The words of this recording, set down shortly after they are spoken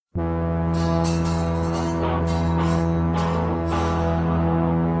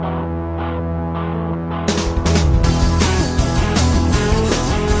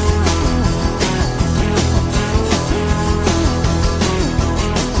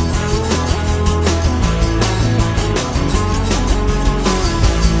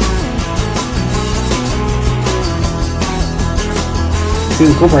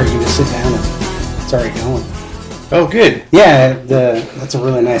Team Coolberg, you can just sit down and it's already going. Oh, good. Yeah, that's a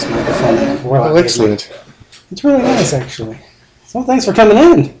really nice microphone that Warlock gave me. Excellent. It's really nice, actually. So thanks for coming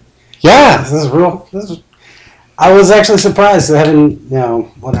in. Yeah. This is real. I was actually surprised having,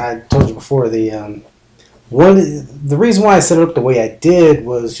 when I told you before, the reason why I set it up the way I did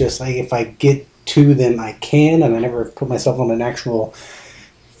was just like if I get to them, I can, and I never put myself on an actual.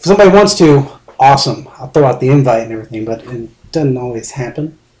 If somebody wants to, awesome. I'll throw out the invite and everything, but it doesn't always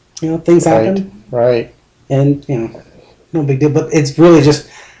happen. Things happen. Right. And, no big deal. But it's really just,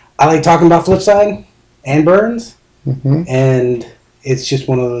 I like talking about Flipside and Burns. Mm-hmm. And it's just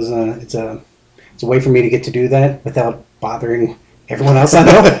one of those, it's a way for me to get to do that without bothering everyone else I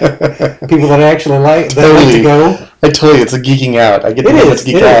know. People that I actually like, that like to go. I told you, it's a geeking out. I get to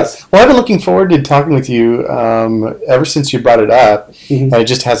geek out. Well, I've been looking forward to talking with you ever since you brought it up. Mm-hmm. And it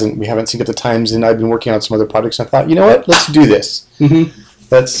just we haven't synced up the times, and I've been working on some other projects, and I thought, you know what, let's do this. Mm-hmm.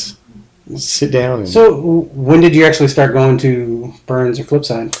 Let's sit down. So, when did you actually start going to Burns or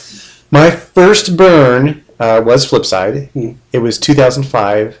Flipside? My first burn was Flipside. Mm-hmm. It was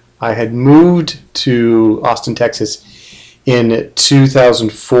 2005. I had moved to Austin, Texas in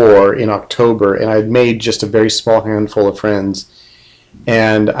 2004 in October, and I had made just a very small handful of friends.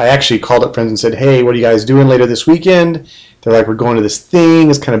 And I actually called up friends and said, hey, what are you guys doing later this weekend? They're like, we're going to this thing.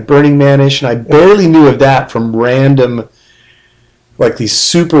 It's kind of Burning Man-ish. And I barely knew of that from random, like these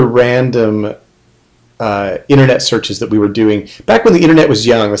super random internet searches that we were doing. Back when the internet was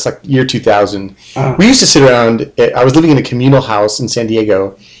young, it's like year 2000. Uh-huh. We used to sit around, I was living in a communal house in San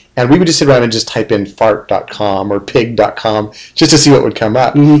Diego, and we would just sit around and just type in fart.com or pig.com just to see what would come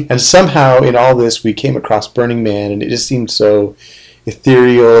up. Mm-hmm. And somehow in all this, we came across Burning Man, and it just seemed so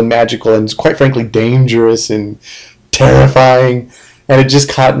ethereal and magical and quite frankly dangerous and terrifying. And it just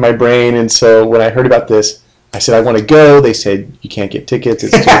caught in my brain. And so when I heard about this, I said, I want to go. They said, you can't get tickets.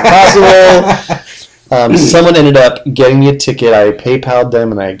 It's too impossible. Someone ended up getting me a ticket. I PayPal'd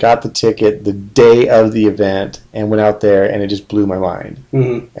them, and I got the ticket the day of the event and went out there, and it just blew my mind.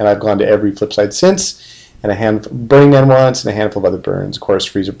 Mm-hmm. And I've gone to every Flipside since, and Burning Man once, and a handful of other burns. Of course,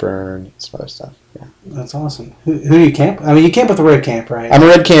 Freezer Burn, some other stuff. Yeah. That's awesome. Who do you camp? I mean, you camp with the Red Camp, right? I'm a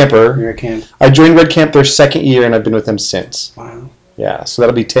Red Camper. You're a camp. I joined Red Camp their second year, and I've been with them since. Wow. Yeah, so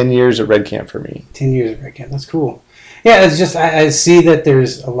that'll be 10 years at Red Camp for me. 10 years at Red Camp. That's cool. Yeah, it's just, I see that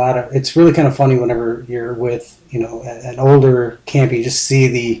there's a lot of, it's really kind of funny whenever you're with, an older camp, you just see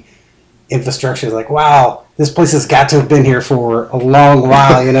the infrastructure, like, wow, this place has got to have been here for a long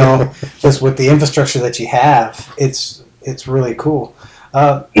while, just with the infrastructure that you have. It's really cool.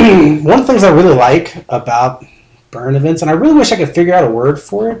 One of the things I really like about burn events, and I really wish I could figure out a word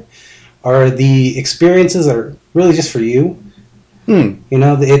for it, are the experiences that are really just for you.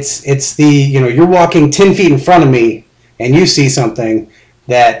 It's the, you're walking 10 feet in front of me and you see something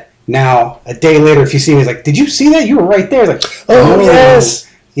that now a day later, if you see me, it's like, did you see that? You were right there. It's like, oh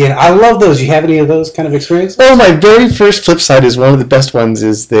yes. Yeah, I love those. You have any of those kind of experiences? Oh, my very first Flipside is one of the best ones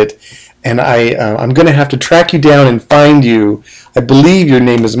is that, and I'm going to have to track you down and find you. I believe your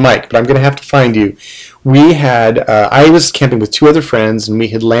name is Mike, but I'm going to have to find you. We had, I was camping with two other friends, and we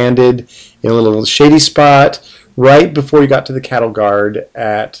had landed in a little shady spot right before you got to the cattle guard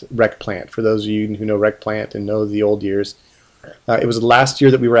at Rec Plant. For those of you who know Rec Plant and know the old years, it was the last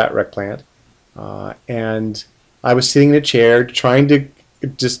year that we were at Rec Plant, and I was sitting in a chair trying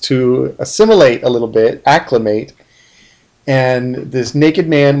to assimilate a little bit, acclimate, and this naked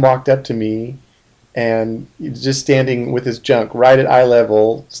man walked up to me, and just standing with his junk right at eye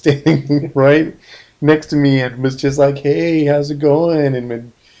level, standing right next to me, and was just like, "Hey, how's it going?"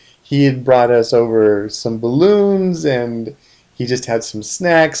 And he had brought us over some balloons, and he just had some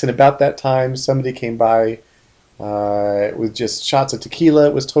snacks. And about that time, somebody came by with just shots of tequila.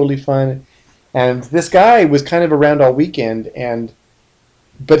 It was totally fun. And this guy was kind of around all weekend,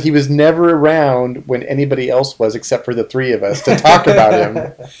 but he was never around when anybody else was, except for the three of us, to talk about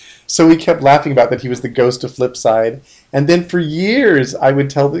him. So we kept laughing about that he was the ghost of Flipside. And then for years, I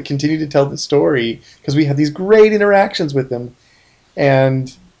would continue to tell the story, because we had these great interactions with him.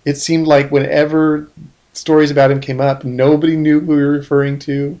 And it seemed like whenever stories about him came up, nobody knew who we were referring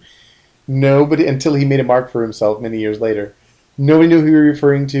to. Nobody, until he made a mark for himself many years later. Nobody knew who we were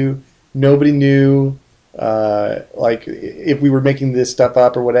referring to. Nobody knew, if we were making this stuff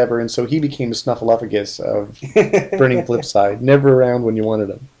up or whatever. And so he became a snuffleupagus of Burning Flipside. Never around when you wanted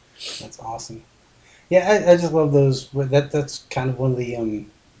him. That's awesome. Yeah, I just love those. That's kind of one of the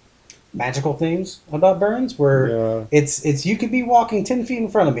magical things about burns, where it's you could be walking 10 feet in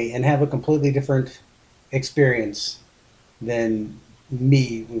front of me and have a completely different experience than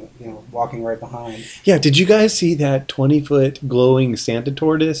me, walking right behind. Yeah, did you guys see that 20-foot glowing Santa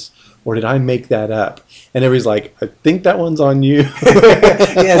tortoise? Or did I make that up? And everybody's like, I think that one's on you.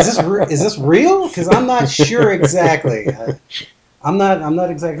 Yeah, is this real? Because I'm not sure exactly. I'm not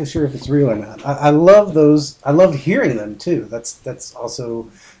exactly sure if it's real or not. I love those. I love hearing them too. That's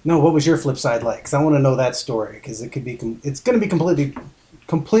also no. What was your flip side like? Because I want to know that story because it's going to be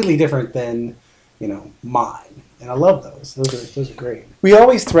completely different than mine. And I love those. Those are great. We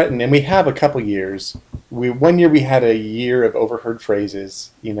always threaten, and we have a couple years. One year we had a year of overheard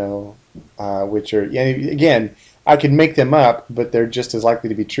phrases, which are, again, I could make them up, but they're just as likely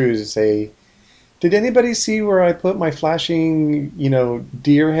to be true as to say, did anybody see where I put my flashing,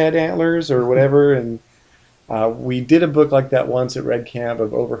 deer head antlers or whatever? And we did a book like that once at Red Camp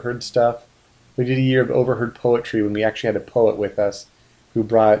of overheard stuff. We did a year of overheard poetry when we actually had a poet with us who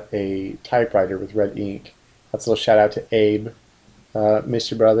brought a typewriter with red ink. That's a little shout out to Abe,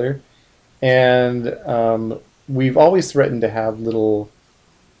 Mr. Brother. And we've always threatened to have little,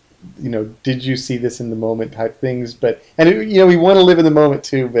 did you see this in the moment type things. We want to live in the moment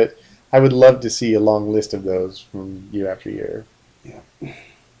too, but I would love to see a long list of those from year after year. Yeah.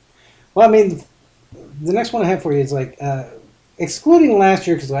 Well, I mean, the next one I have for you is like, excluding last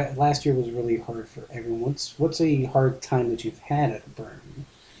year, because last year was really hard for everyone. What's a hard time that you've had at a burn?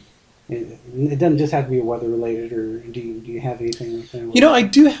 It doesn't just have to be weather related, or do you have anything like that? I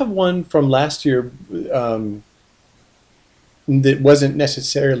do have one from last year that wasn't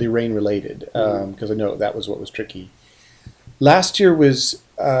necessarily rain related, because I know that was what was tricky. Last year was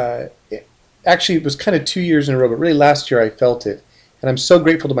actually it was kind of 2 years in a row, but really last year I felt it, and I'm so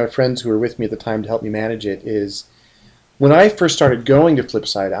grateful to my friends who were with me at the time to help me manage it. Is when I first started going to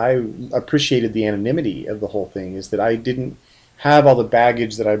Flipside, I appreciated the anonymity of the whole thing. Is that I didn't have all the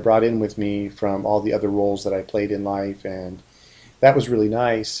baggage that I brought in with me from all the other roles that I played in life, and that was really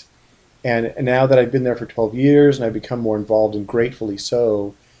nice. And now that I've been there for 12 years and I've become more involved, and gratefully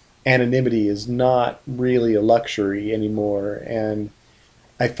so, anonymity is not really a luxury anymore. And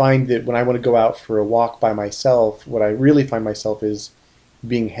I find that when I want to go out for a walk by myself, what I really find myself is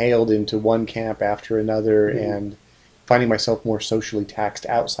being hailed into one camp after another, and finding myself more socially taxed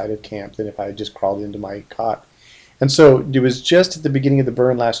outside of camp than if I had just crawled into my cot. And so it was just at the beginning of the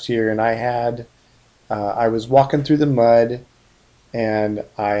burn last year, and I was walking through the mud, and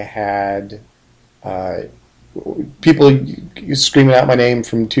I had people screaming out my name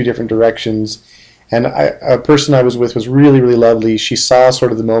from two different directions. And a person I was with was really, really lovely. She saw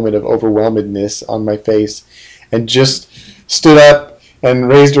sort of the moment of overwhelmedness on my face and just stood up and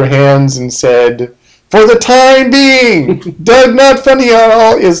raised her hands and said, "For the time being, Doug Not Funny at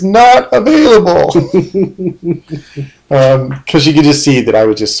All is not available." Because you could just see that I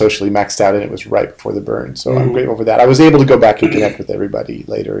was just socially maxed out, and it was right before the burn. So I'm grateful for that. I was able to go back and connect with everybody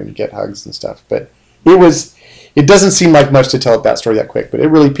later and get hugs and stuff. But it doesn't seem like much to tell that story that quick, but it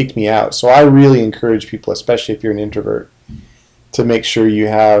really peaked me out. So I really encourage people, especially if you're an introvert, to make sure you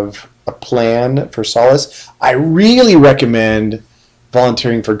have a plan for solace. I really recommend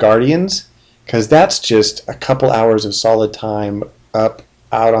volunteering for Guardians, because that's just a couple hours of solid time out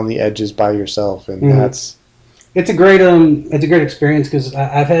on the edges by yourself, and it's a great experience, because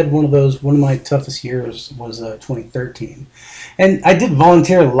I've had one of those. One of my toughest years was 2013, and I did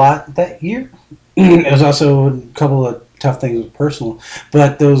volunteer a lot that year. It was also a couple of tough things personal,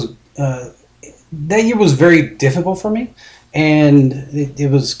 but that year was very difficult for me, and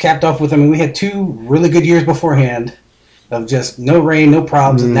it was capped off with, we had 2 really good years beforehand of just no rain, no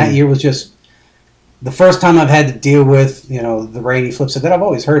problems, and that year was just the first time I've had to deal with, the rainy Flipside that I've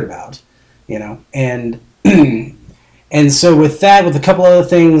always heard about, and and so with that, with a couple other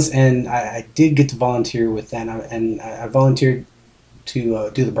things, and I did get to volunteer with that, and I volunteered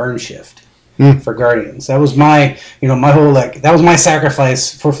to do the burn shift for Guardians. That was my, my whole, that was my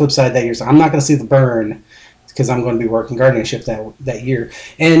sacrifice for Flipside that year. So I'm not going to see the burn because I'm going to be working Guardian shift that year.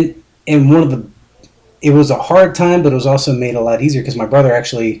 And it was a hard time, but it was also made a lot easier because my brother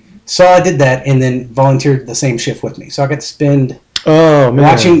actually saw I did that and then volunteered the same shift with me. So I got to spend not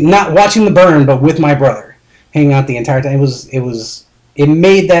watching the burn, but with my brother, hanging out the entire time. It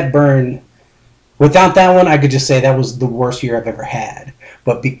made that burn. Without that one, I could just say that was the worst year I've ever had.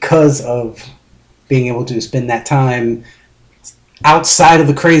 But because of being able to spend that time outside of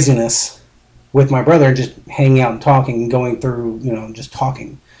the craziness with my brother, just hanging out and talking and going through, just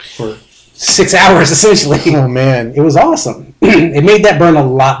talking for 6 hours essentially. Oh man, it was awesome. It made that burn a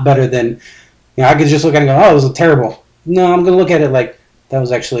lot better than, I could just look at it and go, "Oh, it was terrible." No, I'm going to look at it like that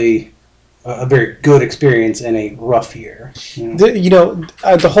was actually a very good experience in a rough year.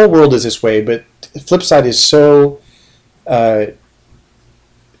 The whole world is this way, but Flipside is so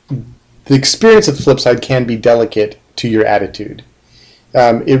the experience of Flipside can be delicate to your attitude.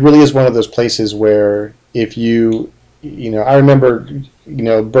 It really is one of those places where if I remember,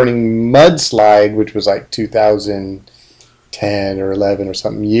 burning Mudslide, which was like 2010 or 11 or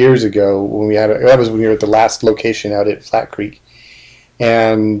something years ago when that was when we were at the last location out at Flat Creek,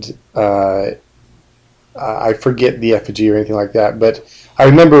 and I forget the effigy or anything like that, but I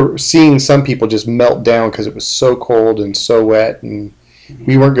remember seeing some people just melt down because it was so cold and so wet, and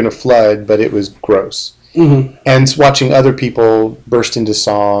we weren't going to flood, but it was gross. Mm-hmm. And watching other people burst into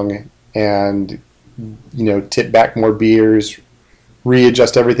song and, tip back more beers,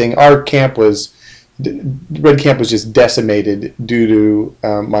 readjust everything. Red Camp was just decimated due to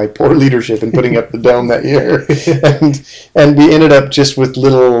my poor leadership in putting up the dome that year. and we ended up just with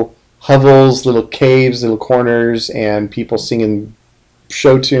little hovels, little caves, little corners, and people singing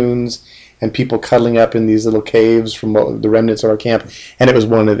show tunes and people cuddling up in these little caves from the remnants of our camp. And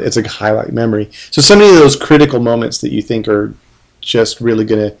it's a highlight memory. So many of those critical moments that you think are just really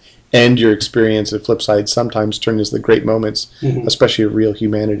going to end your experience at Flipside sometimes turn into the great moments, mm-hmm. especially of real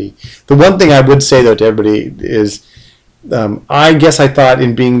humanity. The one thing I would say, though, to everybody is I guess I thought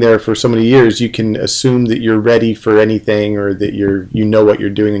in being there for so many years, you can assume that you're ready for anything or that you know what you're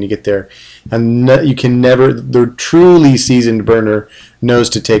doing when you get there. And you can never, the truly seasoned burner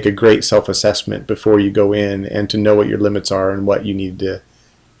knows to take a great self-assessment before you go in and to know what your limits are and what you need to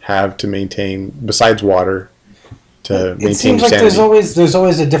have to maintain, besides water, to maintain It seems like sanity. there's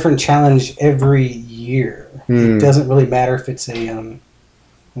always a different challenge every year. It doesn't really matter if it's a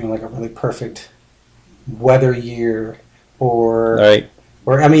like a really perfect weather year or Right.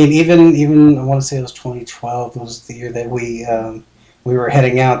 or I mean even I want to say it was 2012 was the year that we were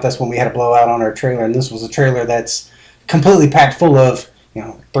heading out. That's when we had a blowout on our trailer, and this was a trailer that's completely packed full of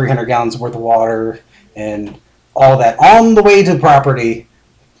 300 gallons worth of water and all that on the way to the property.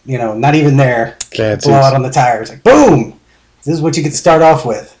 Not even there. Blowout on the tires. Like, boom! This is what you get to start off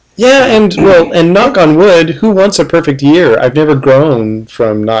with. Yeah, and knock on wood, who wants a perfect year? I've never grown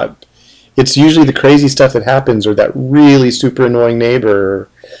from not. It's usually the crazy stuff that happens, or that really super annoying neighbor.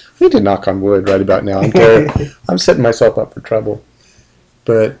 I need to knock on wood right about now. I'm setting myself up for trouble.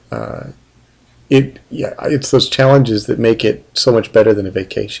 But it's those challenges that make it so much better than a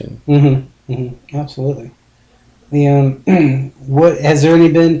vacation. Mm-hmm. Mm-hmm. Absolutely. The what has there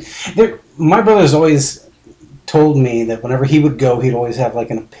any been? My brother's always told me that whenever he would go, he'd always have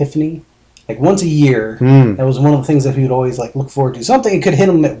like an epiphany, like once a year. That was one of the things that he would always like look forward to. Something that could hit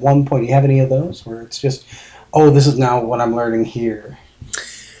him at one point. Do you have any of those where it's just, oh, this is now what I'm learning here?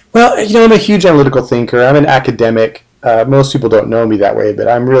 Well, I'm a huge analytical thinker. I'm an academic. Most people don't know me that way, but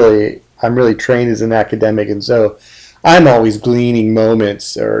I'm really trained as an academic, and so I'm always gleaning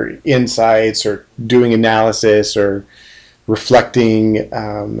moments or insights or doing analysis or reflecting.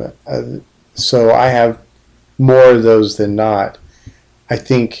 So I have more of those than not. I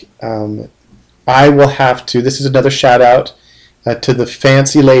think I will have to, this is another shout out to the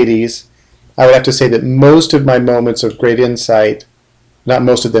fancy ladies. I would have to say that most of my moments of great insight, not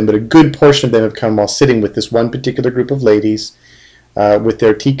most of them, but a good portion of them have come while sitting with this one particular group of ladies with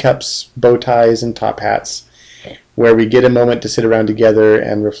their teacups, bow ties, and top hats, where we get a moment to sit around together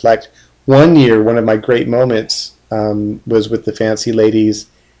and reflect. One year, one of my great moments was with the fancy ladies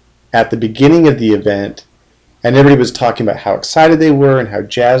at the beginning of the event, and everybody was talking about how excited they were and how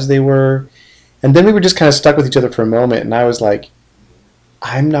jazzed they were. And then we were just kind of stuck with each other for a moment, and I was like,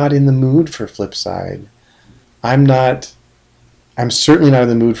 I'm not in the mood for Flipside. I'm certainly not in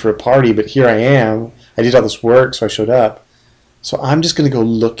the mood for a party, but here I am. I did all this work, so I showed up. So I'm just going to go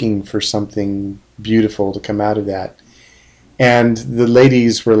looking for something beautiful to come out of that. And the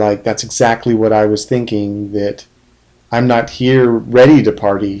ladies were like, that's exactly what I was thinking, that I'm not here ready to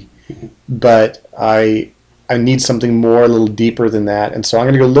party, but I need something more, a little deeper than that. And so I'm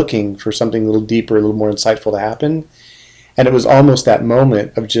going to go looking for something a little deeper, a little more insightful to happen. And it was almost that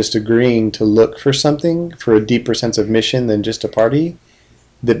moment of just agreeing to look for something, for a deeper sense of mission than just a party,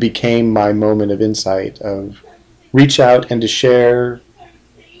 that became my moment of insight, of reach out and to share.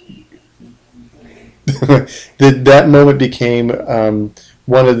 that moment became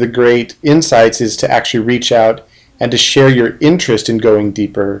one of the great insights, is to actually reach out and to share your interest in going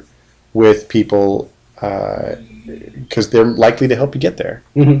deeper with people, because they're likely to help you get there.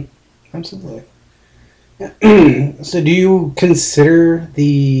 Mm-hmm. Absolutely. So do you consider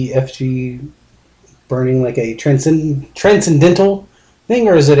the FG burning like a transcendental thing,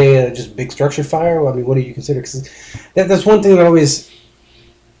 or is it a just big structure fire? I mean, what do you consider? Because that's one thing that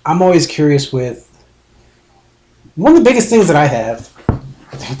I'm always curious with. One of the biggest things that I have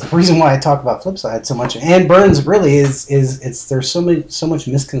the reason why I talk about Flipside so much and Burns really is it's there's so much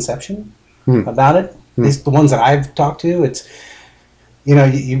misconception about it. At least the ones that I've talked to, it's you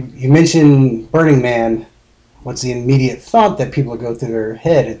mention Burning Man. What's the immediate thought that people go through their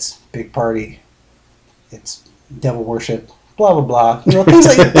head? It's big party, it's devil worship, blah blah blah. Things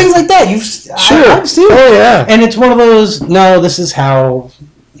like that. I've seen. Oh yeah. And it's one of those. No, this is how.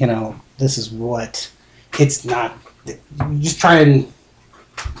 This is what. It's not. Just trying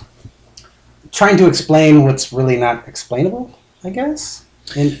to explain what's really not explainable, I guess.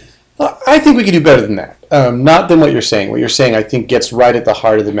 And I think we can do better than that. Not than what you're saying. What you're saying, I think, gets right at the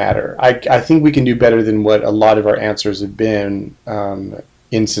heart of the matter. I think we can do better than what a lot of our answers have been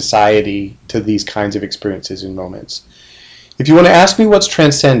in society to these kinds of experiences and moments. If you want to ask me what's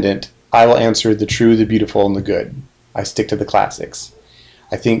transcendent, I will answer the true, the beautiful, and the good. I stick to the classics.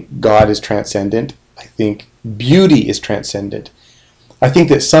 I think God is transcendent. I think beauty is transcendent. I think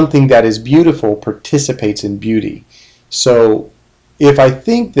that something that is beautiful participates in beauty. So if I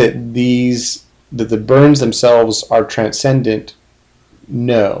think that the burns themselves are transcendent,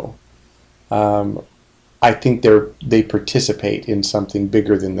 no. I think they participate in something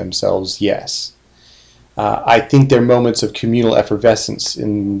bigger than themselves, yes. I think they're moments of communal effervescence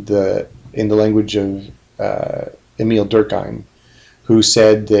in the language of Emile Durkheim,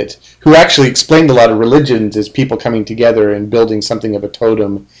 who actually explained a lot of religions as people coming together and building something of a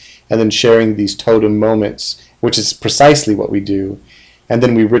totem and then sharing these totem moments, which is precisely what we do. And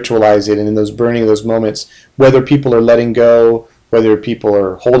then we ritualize it, and in those burning of those moments, whether people are letting go, whether people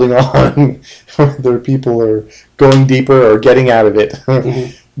are holding on, whether people are going deeper or getting out of it,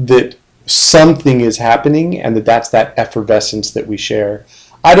 that something is happening and that's that effervescence that we share.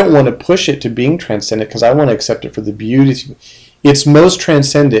 I don't want to push it to being transcendent because I want to accept it for the beauty. It's most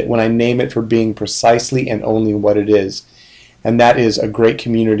transcendent when I name it for being precisely and only what it is. And that is a great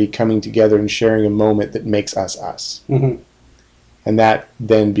community coming together and sharing a moment that makes us us. Mm-hmm. And that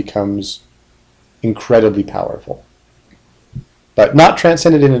then becomes incredibly powerful. But not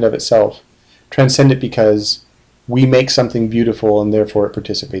transcendent in and of itself. Transcendent because we make something beautiful and therefore it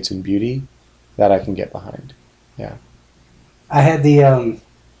participates in beauty. That I can get behind. Yeah. I had the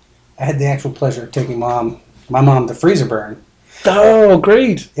actual pleasure of taking my mom to Freezer Burn. Oh,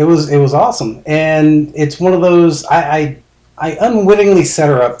 great! It was awesome, and it's one of those I unwittingly set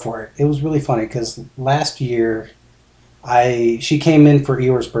her up for it. It was really funny because last year she came in for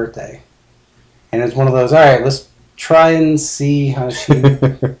Eeyore's birthday, and it's one of those. All right, let's try and see how she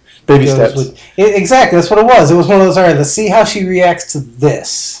baby steps. Exactly, that's what it was. It was one of those. All right, let's see how she reacts to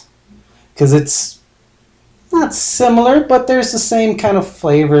this, because it's not similar, but there's the same kind of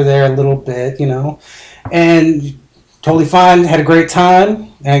flavor there a little bit, and. Totally fine. Had a great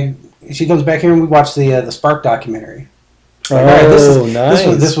time. And she comes back here and we watch the Spark documentary. Like, nice.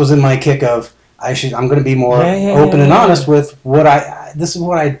 This was in my kick of I'm going to be more open and honest with what this is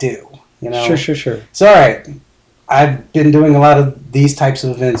what I do. Sure. So all right, I've been doing a lot of these types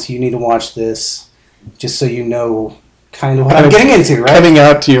of events. You need to watch this, just so you know kind of what I'm getting into. Right? Coming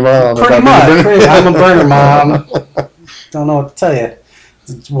out to your mom. Pretty much. I'm a burner mom. Don't know what to tell you.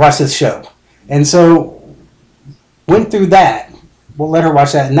 Watch this show, and so. Went through that. We'll let her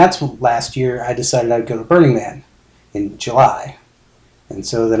watch that. And that's last year I decided I'd go to Burning Man in July. And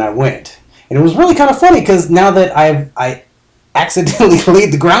so then I went. And it was really kind of funny because now that I accidentally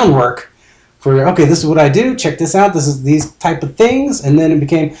laid the groundwork for, okay, this is what I do. Check this out. This is these type of things. And then it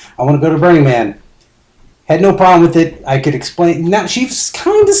became, I want to go to Burning Man. Had no problem with it. I could explain. Now she's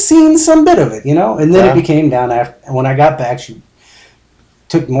kind of seen some bit of it, And then it became down after. When I got back, she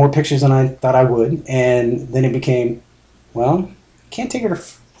took more pictures than I thought I would, and then it became, well, can't take her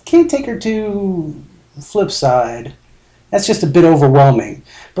to Flipside. That's just a bit overwhelming.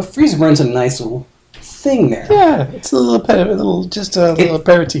 But Freezer Burn's a nice little thing there. Yeah, it's a little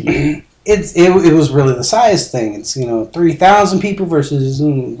aperitif. It was really the size thing. It's 3,000 people versus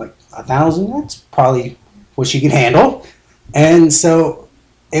like 1,000. That's probably what she could handle, and so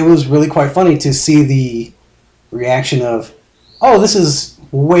it was really quite funny to see the reaction of, oh, this is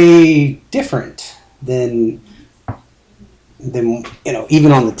way different than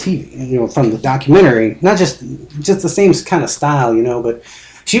even on the TV, from the documentary. Not just the same kind of style, but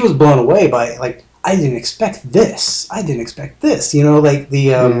she was blown away by, like, I didn't expect this. I like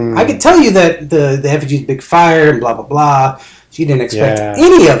the I could tell you that the effigy's big fire and blah blah blah. She didn't expect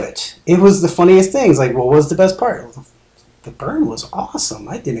any of it. It was the funniest things. Like, what was the best part? The burn was awesome.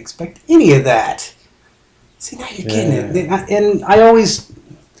 I didn't expect any of that. See, now you're getting it. And I always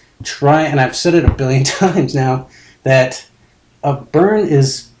try, and I've said it a billion times now, that a burn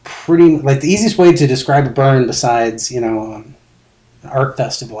is pretty, like, the easiest way to describe a burn besides, an art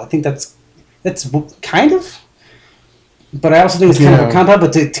festival. I think that's kind of, but I also think it's kind of a compound.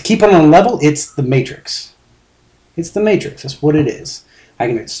 But to keep it on a level, it's the Matrix. It's the Matrix. That's what it is. I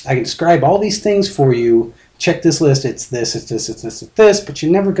can describe all these things for you. Check this list. It's this. It's this. It's this. It's this. But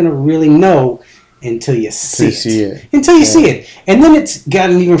you're never gonna really know until you see it. Until you see it, and then it's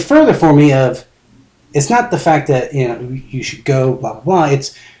gotten even further for me. It's not the fact that you should go blah blah blah.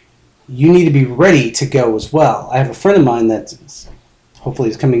 It's you need to be ready to go as well. I have a friend of mine that hopefully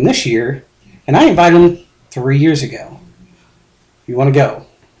is coming this year, and I invited him 3 years ago. You want to go?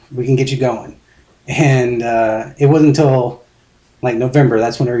 We can get you going. And it wasn't until like November.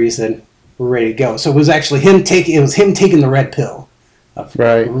 That's whenever he said we're ready to go. So it was actually him taking the red pill of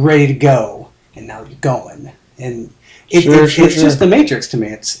ready to go, and now you're going. And it's just the Matrix to me.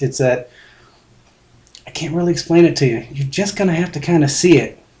 It's that I can't really explain it to you. You're just gonna have to kind of see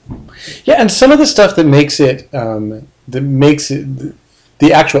it. Yeah, and some of the stuff that makes it the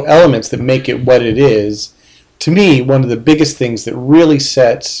actual elements that make it what it is. To me, one of the biggest things that really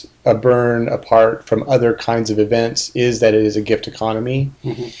sets a burn apart from other kinds of events is that it is a gift economy.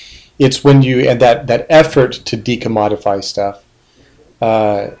 Mm-hmm. It's when and that effort to decommodify stuff,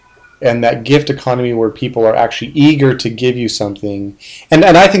 and that gift economy where people are actually eager to give you something, and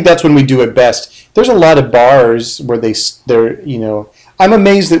I think that's when we do it best. There's a lot of bars where they're I'm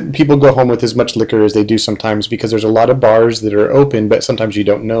amazed that people go home with as much liquor as they do sometimes, because there's a lot of bars that are open, but sometimes you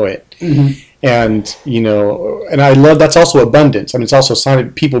don't know it. Mm-hmm. And, and I love, that's also abundance. I mean, it's also a sign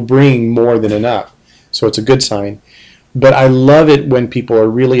of people bringing more than enough. So it's a good sign. But I love it when people are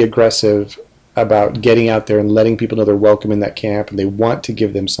really aggressive about getting out there and letting people know they're welcome in that camp, and they want to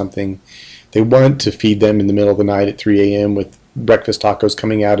give them something. They want to feed them in the middle of the night at 3 a.m. with breakfast tacos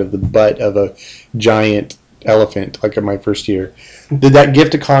coming out of the butt of a giant elephant, like in my first year. That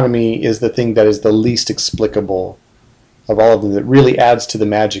gift economy is the thing that is the least explicable of all of them, that really adds to the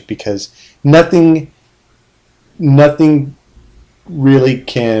magic, because nothing really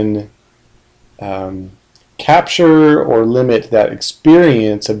can capture or limit that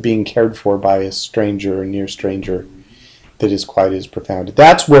experience of being cared for by a stranger, a near stranger, that is quite as profound.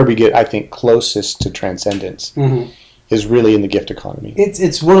 That's where we get, I think, closest to transcendence. Mm-hmm. Is really in the gift economy.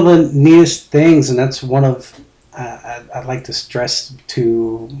 It's one of the neatest things, and that's one of I'd like to stress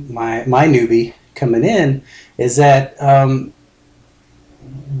to my newbie coming in, is that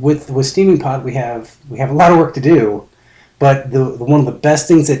with Steaming Pod we have a lot of work to do, but the one of the best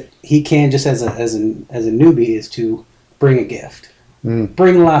things that he can, just as a newbie, is to bring a gift,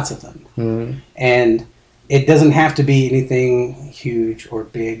 bring lots of them, and it doesn't have to be anything huge or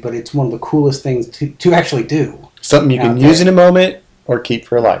big, but it's one of the coolest things to actually do. Something you can use in a moment or keep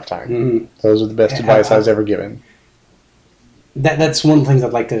for a lifetime. Mm-hmm. Those are the best advice I was ever given. That's one of the things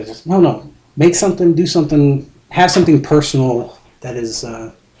I'd like to just, make something, do something, have something personal that is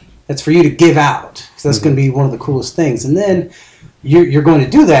that's for you to give out. So that's going to be one of the coolest things. And then you're going to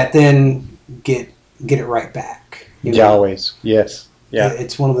do that, then get it right back. Yeah, always. Yes. Yeah.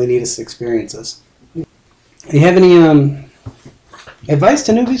 It's one of the neatest experiences. Do you have any advice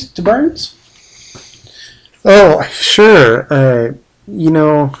to newbies to burns? Oh, sure. I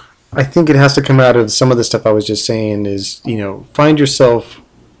think it has to come out of some of the stuff I was just saying is, find yourself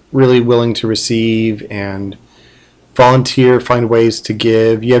really willing to receive and volunteer, find ways to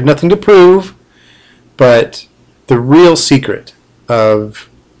give. You have nothing to prove, but the real secret of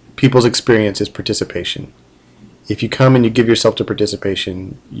people's experience is participation. If you come and you give yourself to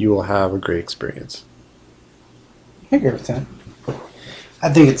participation, you will have a great experience. I agree with that. I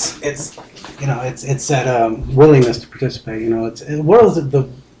think it's that willingness to participate. It's one of the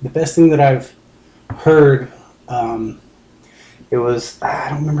best thing that I've heard. It was, I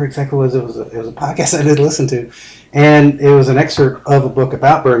don't remember exactly what it was. It was a podcast I did listen to, and it was an excerpt of a book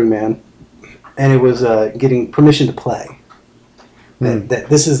about Burning Man, and it was getting permission to play. That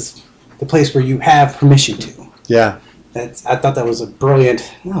this is the place where you have permission to. Yeah. I thought that was a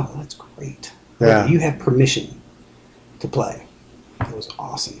brilliant. No, that's great. Yeah. You have permission to play. It was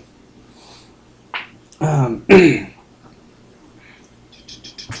awesome.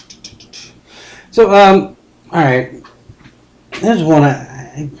 So, all right. There's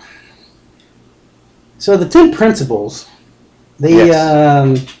one. So the 10 principles.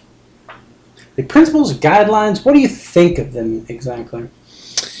 The principles, guidelines. What do you think of them exactly?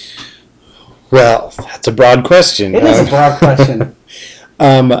 Well, that's a broad question. It is a broad question.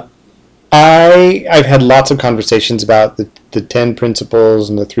 I've had lots of conversations about the 10 principles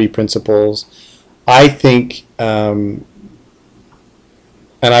and the 3 principles. I think, and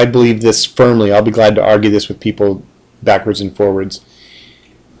I believe this firmly, I'll be glad to argue this with people backwards and forwards.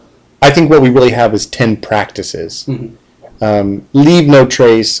 I think what we really have is 10 practices. Mm-hmm. Leave no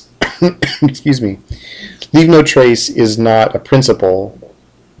trace. Excuse me. Leave no trace is not a principle.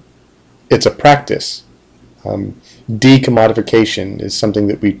 It's a practice. Decommodification is something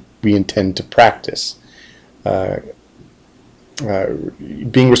that we intend to practice.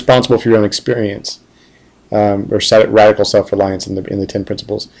 Being responsible for your own experience, or radical self-reliance in the 10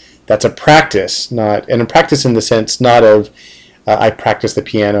 principles. That's a practice, and a practice in the sense not of I practice the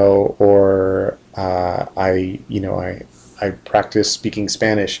piano, or I practice speaking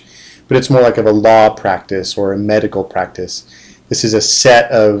Spanish, but it's more like of a law practice or a medical practice. This is a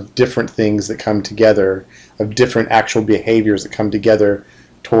set of different things that come together, of different actual behaviors that come together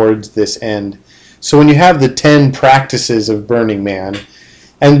towards this end. So when you have the 10 practices of Burning Man,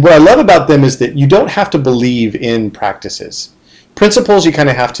 and what I love about them is that you don't have to believe in practices. Principles you kind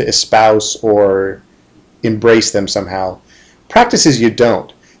of have to espouse or embrace them somehow. Practices you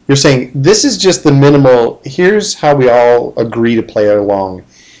don't. You're saying, this is just the minimal, here's how we all agree to play along.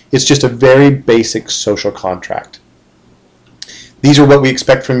 It's just a very basic social contract. These are what we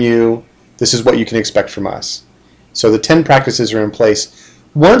expect from you. This is what you can expect from us. So the 10 practices are in place.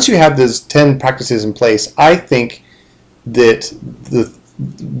 Once you have those 10 practices in place, I think that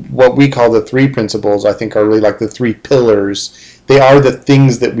what we call the 3 principles, I think, are really like the 3 pillars. They are the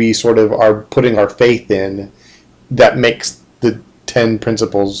things that we sort of are putting our faith in that makes the 10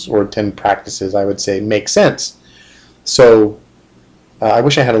 principles or 10 practices, I would say, make sense. So I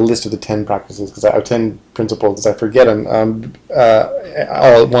wish I had a list of the 10 practices, 10 principles, because I forget them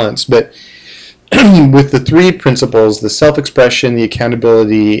all at once. But with the 3 principles, the self-expression, the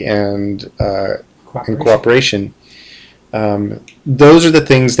accountability, and cooperation, those are the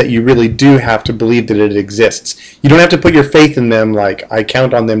things that you really do have to believe that it exists. You don't have to put your faith in them like, I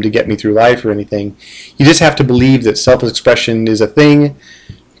count on them to get me through life or anything. You just have to believe that self-expression is a thing,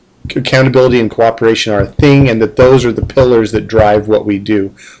 accountability and cooperation are a thing, and that those are the pillars that drive what we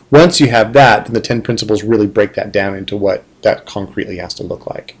do. Once you have that, then the 10 principles really break that down into what that concretely has to look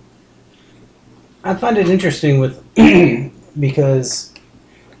like. I find it interesting with because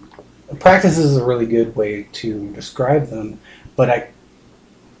practice is a really good way to describe them, but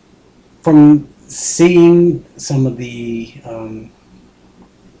from seeing some of the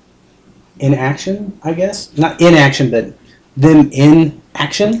inaction, I guess, not inaction, but them in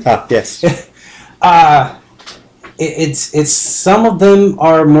action. Yes. It's some of them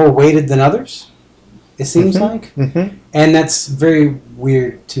are more weighted than others, it seems like, and that's very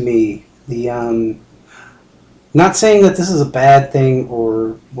weird to me. Not saying that this is a bad thing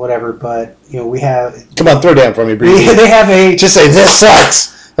or whatever, but we have. Come on, throw down for me, briefly. They have a. Just say this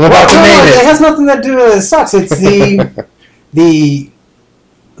sucks. I'm about to name it. It has nothing to do with it sucks. It's the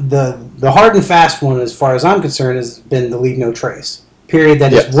hard and fast one, as far as I'm concerned, has been the leave no trace. Period.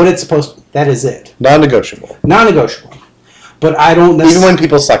 That is what it's supposed to. That is it. Non-negotiable. Non-negotiable. But I don't. Even when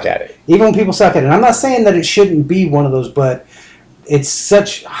people suck at it. Even when people suck at it. I'm not saying that it shouldn't be one of those, but it's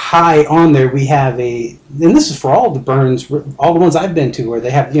such high on there. We have and this is for all the burns, all the ones I've been to, where they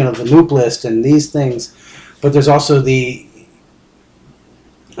have the Noop list and these things, but there's also it's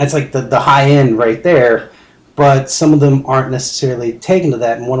like the high end right there, but some of them aren't necessarily taken to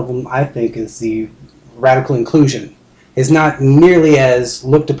that, and one of them I think is the radical inclusion. Is not nearly as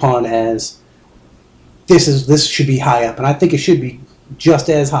looked upon as this should be high up, and I think it should be just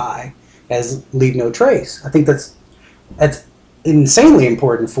as high as leave no trace. I think that's insanely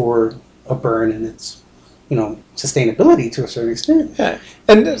important for a burn and its sustainability to a certain extent. Yeah,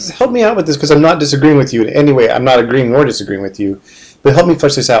 and help me out with this, because I'm not disagreeing with you in any way. I'm not agreeing or disagreeing with you, but help me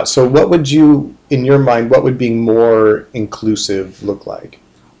flesh this out. So what would you, in your mind, what would being more inclusive look like?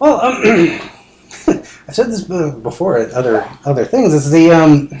 Well, I've said this before at other things. It's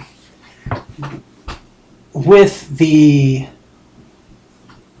the with the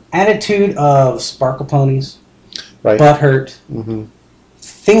attitude of sparkle ponies, right, butthurt,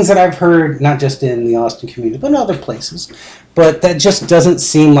 things that I've heard, not just in the Austin community, but in other places. But that just doesn't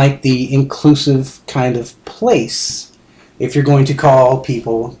seem like the inclusive kind of place. If you're going to call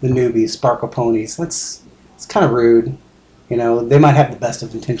people the newbies, sparkle ponies, it's kind of rude. They might have the best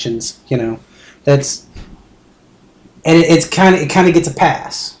of intentions. That's, and it kind of gets a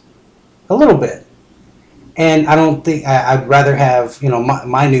pass, a little bit. And I don't think I'd rather have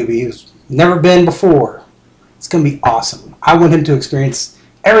my newbie who's never been before. It's gonna be awesome. I want him to experience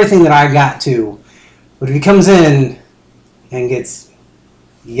everything that I got to. But if he comes in and gets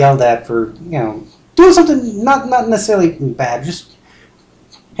yelled at for doing something not necessarily bad, just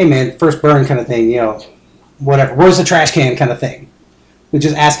hey man, first burn kind of thing, whatever. Where's the trash can kind of thing? We're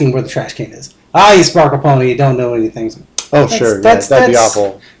just asking where the trash can is. You sparkle pony, you don't know anything. Oh, sure. That'd be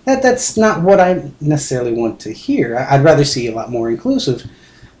awful. That's not what I necessarily want to hear. I'd rather see a lot more inclusive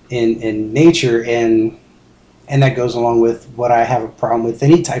in nature, and that goes along with what I have a problem with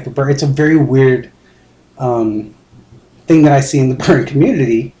any type of bird. It's a very weird thing that I see in the bird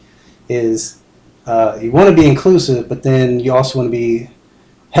community is you want to be inclusive, but then you also want to be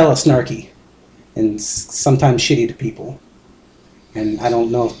hella snarky and sometimes shitty to people. And I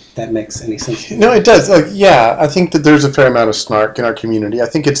don't know if that makes any sense. No, it does. Yeah, I think that there's a fair amount of snark in our community. I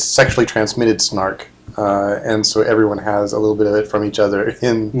think it's sexually transmitted snark. And so everyone has a little bit of it from each other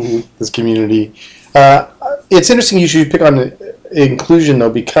in this community. It's interesting you should pick on inclusion, though,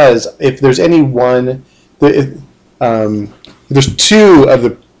 because if there's any one... there's two of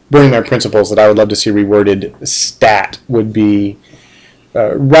the Burning Man principles that I would love to see reworded. Stat would be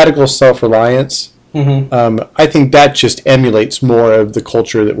radical self-reliance. I think that just emulates more of the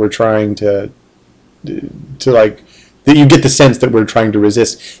culture that we're trying to like, that you get the sense that we're trying to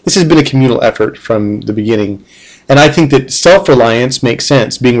resist. This has been a communal effort from the beginning. And I think that self-reliance makes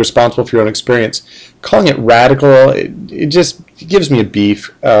sense, being responsible for your own experience. Calling it radical, it just gives me a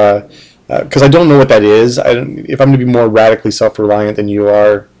beef, because I don't know what that is. If I'm going to be more radically self-reliant than you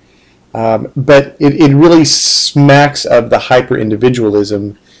are. But it really smacks of the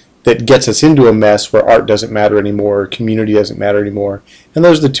hyper-individualism that gets us into a mess where art doesn't matter anymore, community doesn't matter anymore. And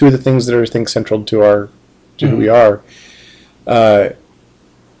those are the two of the things that are, I think, central to who we are.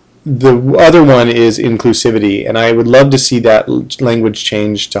 The other one is inclusivity, and I would love to see that language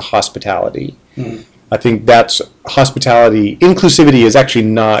change to hospitality. I think that's hospitality. Inclusivity is actually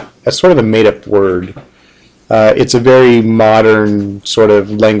not, a sort of a made-up word. It's a very modern sort of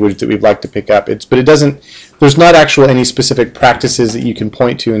language that we'd like to pick up. But it doesn't. There's not actual any specific practices that you can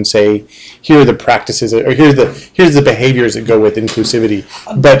point to and say, here are the practices, or here's the behaviors that go with inclusivity.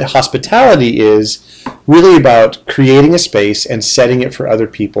 But hospitality is really about creating a space and setting it for other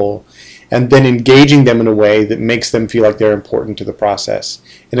people, and then engaging them in a way that makes them feel like they're important to the process.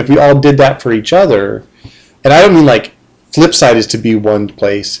 And if we all did that for each other, and I don't mean like Flipside is to be one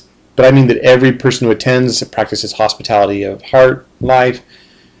place, but I mean that every person who attends practices hospitality of heart, life.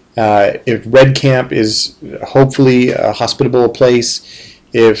 If Red Camp is hopefully a hospitable place,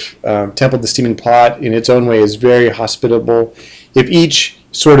 if Temple of the Steaming Pot in its own way is very hospitable, if each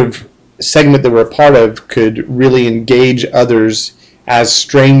sort of segment that we're a part of could really engage others as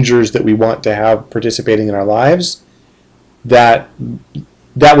strangers that we want to have participating in our lives, that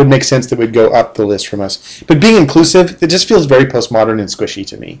would make sense that would go up the list from us. But being inclusive, it just feels very postmodern and squishy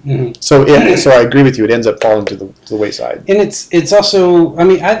to me. So I agree with you. It ends up falling to the wayside. And it's also, I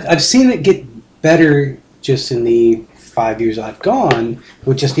mean, I've seen it get better just in the 5 years I've gone,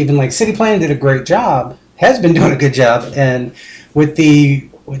 with just even like City Planning did a great job, has been doing a good job, and with the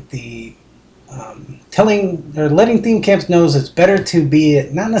telling or letting theme camps know it's better to be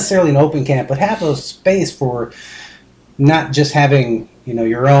not necessarily an open camp, but have a space for not just having,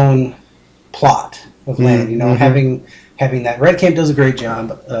 your own plot of land, having that. Red Camp does a great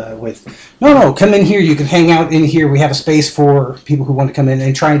job with, come in here, you can hang out in here, we have a space for people who want to come in,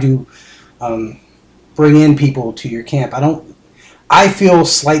 and trying to bring in people to your camp. I feel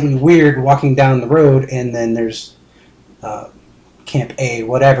slightly weird walking down the road and then there's Camp A,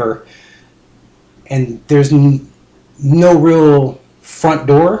 whatever, and there's no real front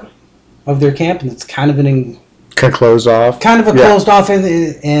door of their camp, and it's kind of closed off. Closed off,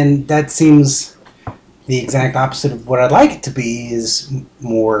 and that seems the exact opposite of what I'd like it to be. Is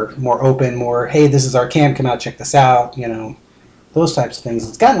more open, more, hey, this is our camp, come out, check this out. Those types of things.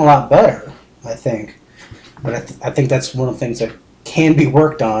 It's gotten a lot better, I think. But I think that's one of the things that can be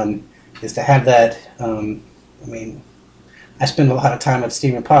worked on, is to have that. I spend a lot of time at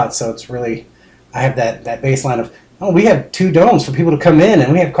Steaming Pot, so it's really, I have that baseline of, we have 2 domes for people to come in,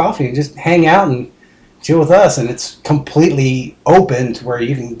 and we have coffee and just hang out and chill with us, and it's completely open to where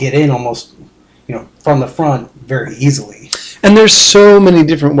you can get in almost, from the front very easily. And there's so many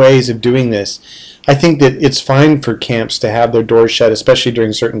different ways of doing this. I think that it's fine for camps to have their doors shut, especially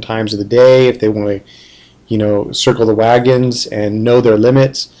during certain times of the day, if they want to, circle the wagons and know their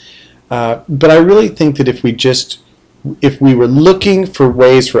limits. But I really think that if we were looking for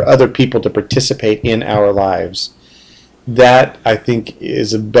ways for other people to participate in our lives, that, I think,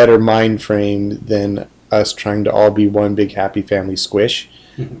 is a better mind frame than us trying to all be one big happy family squish.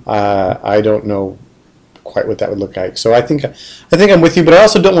 I don't know quite what that would look like. So I think I'm with you, but I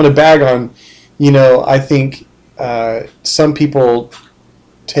also don't want to bag on, I think some people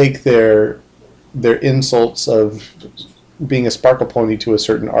take their insults of being a sparkle pony to a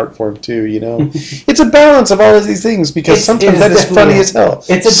certain art form too, It's a balance of all of these things, because sometimes that is funny as hell.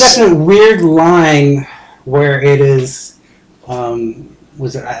 It's a definite weird line where it is,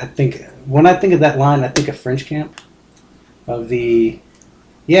 was it? I think when I think of that line, I think of French Camp. Of the,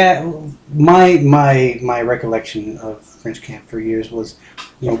 yeah, my recollection of French Camp for years was,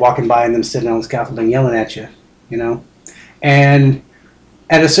 walking by and them sitting on the scaffolding yelling at you, and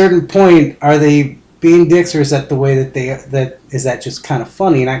at a certain point, are they being dicks, or is that the way that just kind of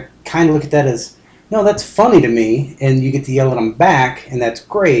funny? And I kind of look at that as, no, that's funny to me, and you get to yell at them back, and that's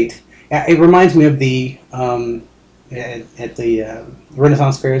great. It reminds me of the at the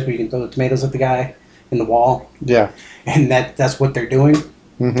Renaissance fairs where you can throw the tomatoes at the guy in the wall. Yeah. And that's what they're doing,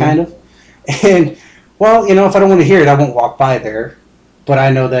 kind of. And, well, if I don't want to hear it, I won't walk by there. But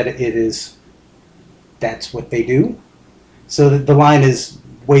I know that that's what they do. So the line is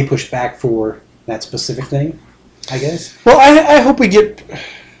way pushed back for that specific thing, I guess. Well, I hope we get,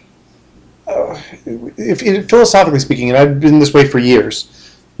 philosophically speaking, and I've been this way for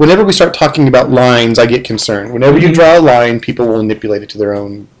years, whenever we start talking about lines, I get concerned. Whenever you draw a line, people will manipulate it to their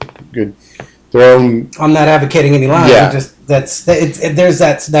own good. I'm not advocating any line. Yeah. There's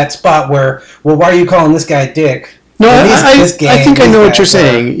that spot where, well, why are you calling this guy a dick? No, I think I know what you're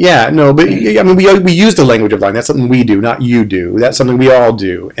saying. Yeah, no, but I mean, we use the language of line. That's something we do, not you do. That's something we all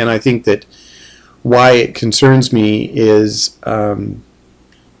do. And I think that why it concerns me is there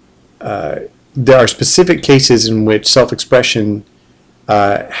are specific cases in which self-expression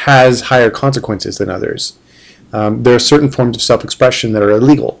has higher consequences than others. There are certain forms of self-expression that are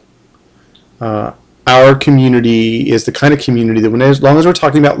illegal. Our community is the kind of community that as long as we're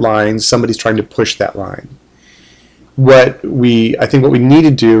talking about lines, somebody's trying to push that line. I think what we need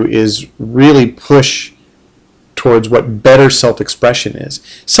to do is really push towards what better self-expression is.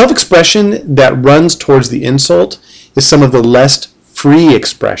 Self-expression that runs towards the insult is some of the less free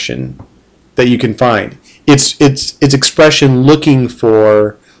expression that you can find. It's expression looking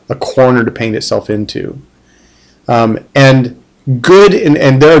for a corner to paint itself into. And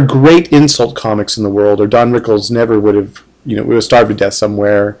there are great insult comics in the world, or Don Rickles never would have starved to death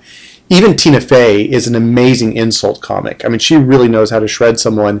somewhere. Even Tina Fey is an amazing insult comic. I mean, she really knows how to shred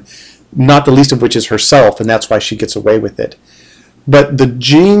someone, not the least of which is herself, and that's why she gets away with it. But the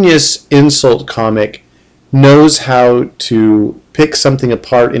genius insult comic knows how to pick something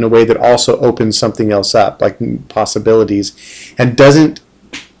apart in a way that also opens something else up, like possibilities, and doesn't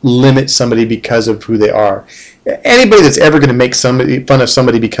limit somebody because of who they are. Anybody that's ever going to make fun of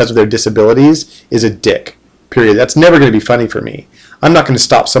somebody because of their disabilities is a dick, period. That's never going to be funny for me. I'm not going to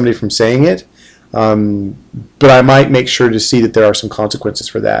stop somebody from saying it, but I might make sure to see that there are some consequences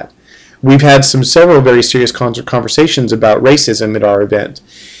for that. We've had several very serious conversations about racism at our event,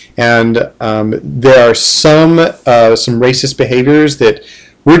 and there are some racist behaviors that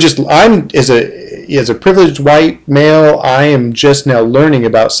I'm as a privileged white male, I am just now learning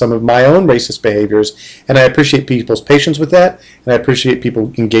about some of my own racist behaviors, and I appreciate people's patience with that, and I appreciate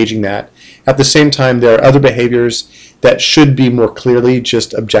people engaging that. At the same time, there are other behaviors that should be more clearly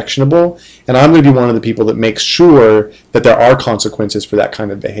just objectionable, and I'm going to be one of the people that makes sure that there are consequences for that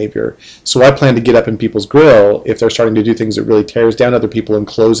kind of behavior. So I plan to get up in people's grill if they're starting to do things that really tears down other people and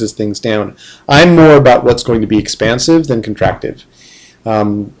closes things down. I'm more about what's going to be expansive than contractive.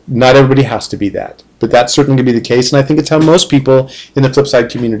 Not everybody has to be that, but that's certainly going to be the case, and I think it's how most people in the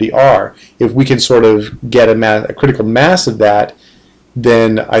Flipside community are. If we can sort of get a critical mass of that,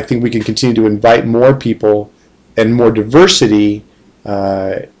 then I think we can continue to invite more people and more diversity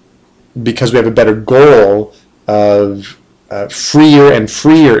because we have a better goal of freer and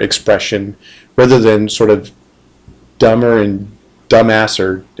freer expression rather than sort of dumber and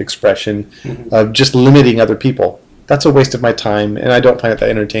dumbasser expression of just limiting other people. That's a waste of my time, and I don't find it that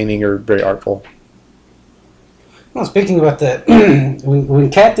entertaining or very artful. Well, speaking about that, when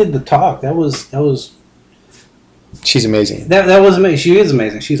Kat did the talk, that was. She's amazing. That was amazing. She is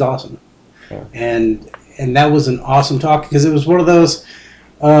amazing. She's awesome, yeah. And that was an awesome talk because it was one of those.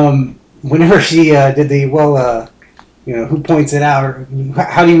 Whenever she did the who points it out? Or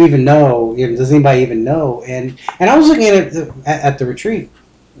how do you even know? Does anybody even know? And I was looking at the retreat.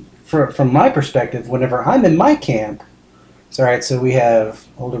 From my perspective, whenever I'm in my camp, it's all right. So we have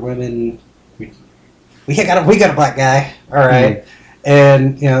older women. We got a black guy, all right,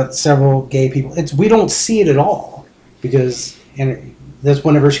 and several gay people. We don't see it at all because that's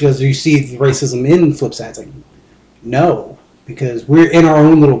whenever she goes, do you see the racism in Flipside? It's like no, because we're in our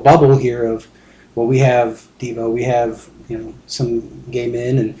own little bubble here of we have Devo, we have some gay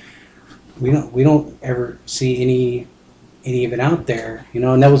men, and we don't ever see any of it out there,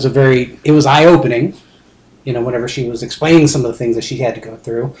 and that was it was eye-opening, whenever she was explaining some of the things that she had to go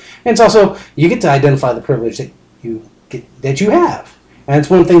through. And it's also, you get to identify the privilege that you have. And it's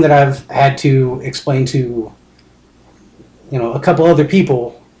one thing that I've had to explain to a couple other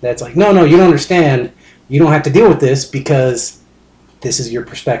people that's like, no, you don't understand. You don't have to deal with this because this is your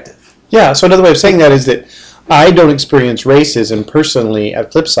perspective. Yeah, so another way of saying that is that I don't experience racism personally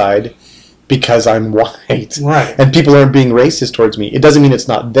at Flipside because I'm white. Right. And people aren't being racist towards me. It doesn't mean it's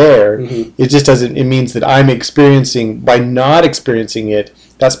not there. Mm-hmm. It just doesn't, it means that I'm experiencing, by not experiencing it,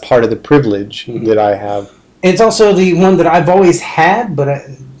 that's part of the privilege that I have. It's also the one that I've always had, but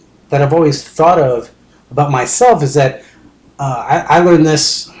that I've always thought of about myself is that I learned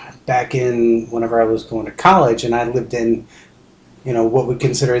this back in whenever I was going to college, and I lived in, what we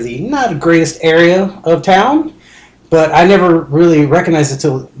consider the not greatest area of town, but I never really recognized it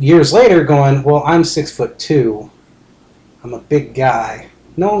until years later going, well, I'm 6'2". I'm a big guy.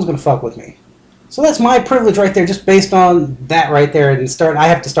 No one's going to fuck with me. So that's my privilege right there, just based on that right there. And I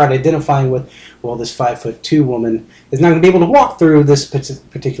have to start identifying with, well, this 5'2" woman is not going to be able to walk through this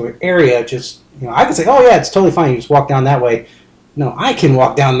particular area. Just, I can say, oh yeah, it's totally fine. You just walk down that way. No, I can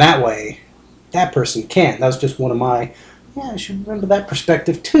walk down that way. That person can't. That was just one of my, I should remember that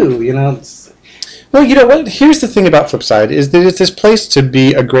perspective too, Well, you know what? Here's the thing about Flipside is that it's this place to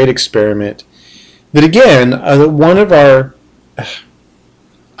be a great experiment. That again, one of our,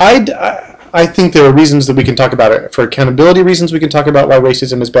 I think there are reasons that we can talk about it. For accountability reasons, we can talk about why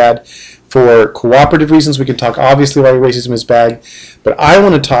racism is bad. For cooperative reasons, we can talk obviously why racism is bad. But I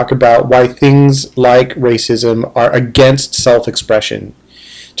want to talk about why things like racism are against self-expression.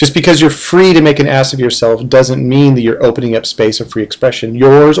 Just because you're free to make an ass of yourself doesn't mean that you're opening up space of free expression,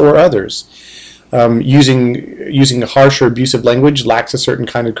 yours or others. Using harsh or abusive language lacks a certain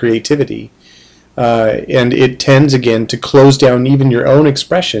kind of creativity. And it tends, again, to close down even your own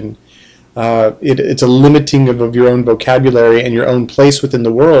expression. It's a limiting of your own vocabulary and your own place within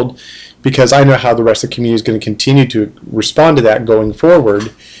the world, because I know how the rest of the community is going to continue to respond to that going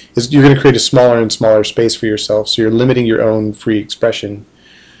forward. Is you're going to create a smaller and smaller space for yourself, so you're limiting your own free expression.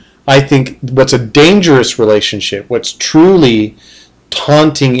 I think what's a dangerous relationship, what's truly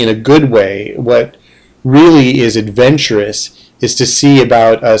taunting in a good way, what really is adventurous, is to see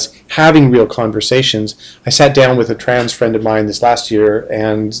about us having real conversations. I sat down with a trans friend of mine this last year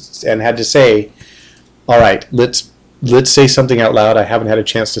and had to say, all right, let's say something out loud I haven't had a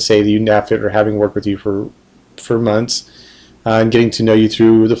chance to say to you after having worked with you for months and getting to know you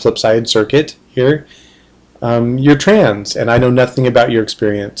through the Flipside circuit here. You're trans, and I know nothing about your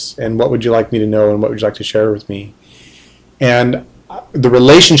experience, and what would you like me to know, and what would you like to share with me? And the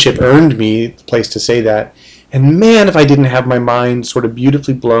relationship earned me the place to say that. And man, if I didn't have my mind sort of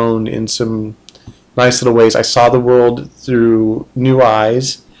beautifully blown in some nice little ways. I saw the world through new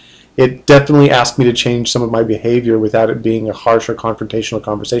eyes. It definitely asked me to change some of my behavior without it being a harsh or confrontational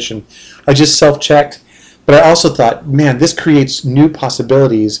conversation. I just self-checked, but I also thought, man, this creates new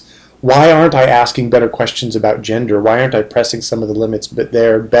possibilities. Why aren't I asking better questions about gender? Why aren't I pressing some of the limits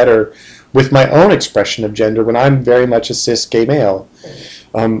better with my own expression of gender when I'm very much a cis gay male?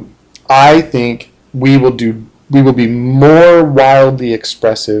 I think we will be more wildly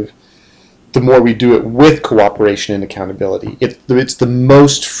expressive the more we do it with cooperation and accountability. It's the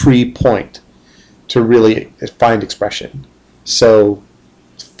most free point to really find expression. So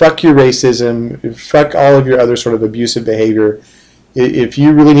fuck your racism, fuck all of your other sort of abusive behavior. If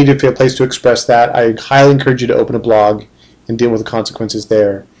you really need to feel a place to express that, I highly encourage you to open a blog and deal with the consequences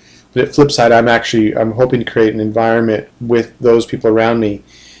there. But at Flipside, I'm hoping to create an environment with those people around me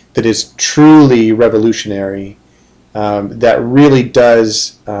that is truly revolutionary, that really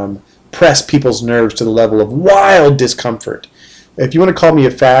does press people's nerves to the level of wild discomfort. If you want to call me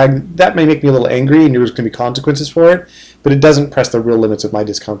a fag, that may make me a little angry and there's going to be consequences for it, but it doesn't press the real limits of my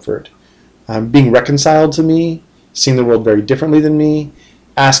discomfort. Being reconciled to me, seeing the world very differently than me,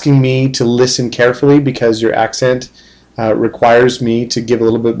 asking me to listen carefully because your accent requires me to give a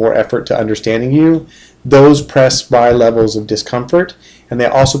little bit more effort to understanding you, those press my levels of discomfort, and they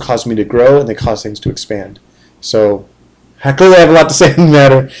also cause me to grow and they cause things to expand. So, clearly I have a lot to say on the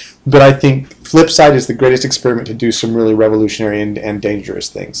matter, but I think Flipside is the greatest experiment to do some really revolutionary and dangerous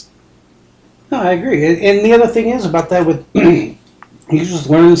things. No, I agree. And the other thing is about that with you just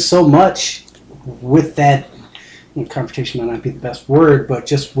learn so much with that. Confrontation might not be the best word, but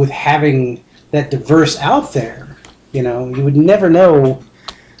just with having that diverse out there, you would never know,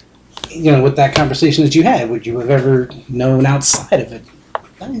 with that conversation that you had, would you have ever known outside of it?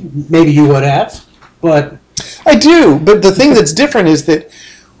 Maybe you would have, but I do. But the thing that's different is that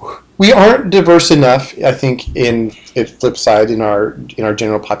we aren't diverse enough, I think, at Flipside in our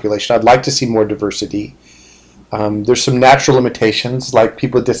general population. I'd like to see more diversity. There's some natural limitations, like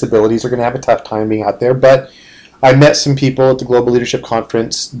people with disabilities are going to have a tough time being out there, but I met some people at the Global Leadership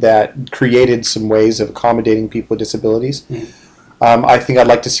Conference that created some ways of accommodating people with disabilities. I think I'd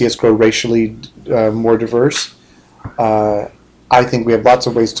like to see us grow racially more diverse. I think we have lots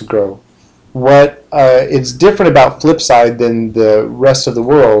of ways to grow. What is different about Flipside than the rest of the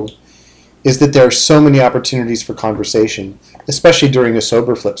world is that there are so many opportunities for conversation, especially during a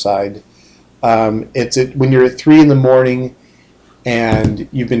sober Flipside. When you're at 3 in the morning and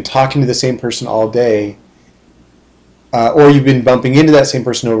you've been talking to the same person all day, or you've been bumping into that same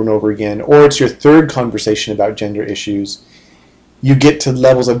person over and over again, or it's your third conversation about gender issues, you get to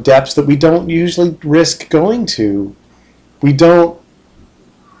levels of depths that we don't usually risk going to. We don't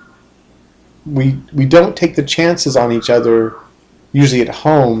take the chances on each other, usually at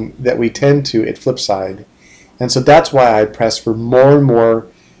home, that we tend to at Flipside. And so that's why I press for more and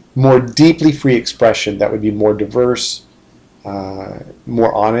more deeply free expression that would be more diverse,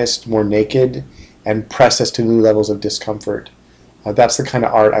 more honest, more naked, and press us to new levels of discomfort. That's the kind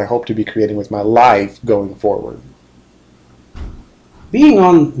of art I hope to be creating with my life going forward. Being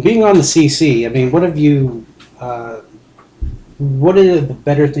on the CC, I mean, what have you? What are the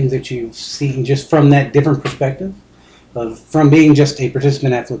better things that you've seen just from that different perspective, from being just a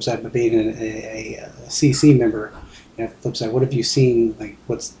participant at Flipside, but being a CC member at Flipside? What have you seen? Like,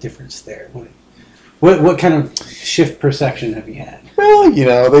 what's the difference there? What kind of shift perception have you had? Well,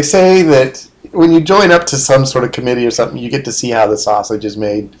 they say that when you join up to some sort of committee or something, you get to see how the sausage is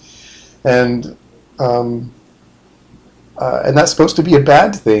made, and that's supposed to be a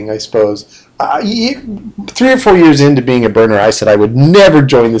bad thing, I suppose. 3 or 4 years into being a burner, I said I would never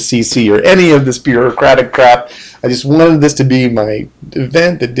join the CC or any of this bureaucratic crap. I just wanted this to be my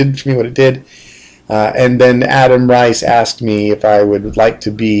event that did for me what it did. And then Adam Rice asked me if I would like to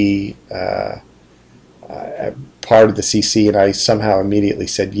be part of the CC, and I somehow immediately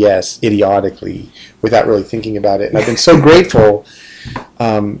said yes, idiotically, without really thinking about it. And I've been so grateful.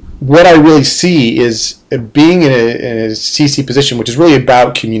 What I really see is being in a CC position, which is really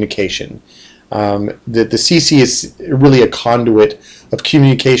about communication. That the CC is really a conduit of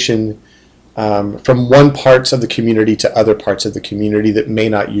communication from one parts of the community to other parts of the community that may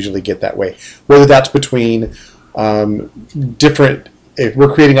not usually get that way. Whether that's between if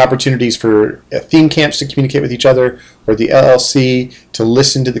we're creating opportunities for theme camps to communicate with each other, or the LLC to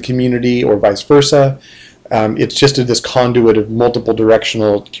listen to the community, or vice versa. It's just this conduit of multiple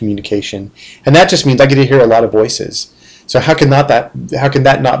directional communication, and that just means I get to hear a lot of voices. So how can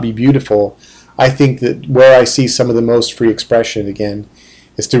that not be beautiful? I think that where I see some of the most free expression again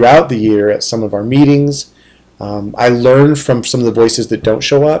is throughout the year at some of our meetings. I learn from some of the voices that don't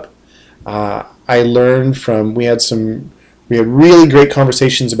show up. I learned from we had really great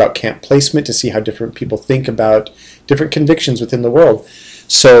conversations about camp placement to see how different people think about different convictions within the world.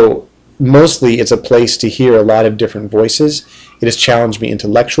 So mostly it's a place to hear a lot of different voices. It has challenged me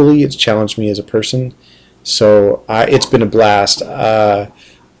intellectually. It's challenged me as a person. So it's been a blast.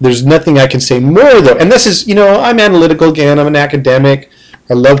 There's nothing I can say more, though. And this is, I'm analytical again. I'm an academic.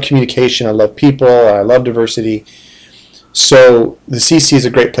 I love communication. I love people. I love diversity. So the CC is a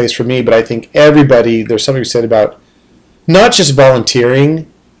great place for me, but I think there's something you said about not just volunteering.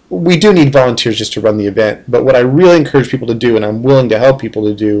 We do need volunteers just to run the event, but what I really encourage people to do, and I'm willing to help people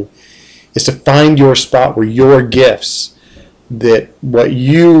to do, is to find your spot where your gifts, that what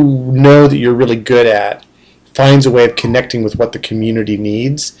you know that you're really good at, finds a way of connecting with what the community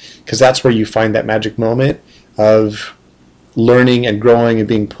needs, because that's where you find that magic moment of learning and growing and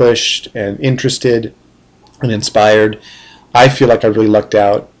being pushed and interested and inspired. I feel like I really lucked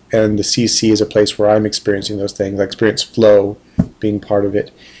out, and the CC is a place where I'm experiencing those things. I experience flow being part of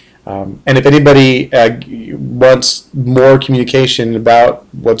it. And if anybody wants more communication about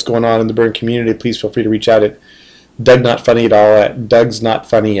what's going on in the Burn community, please feel free to reach out at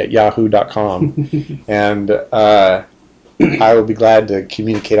DougNotFunnyAtAll@DougsNotFunny@Yahoo.com. And I will be glad to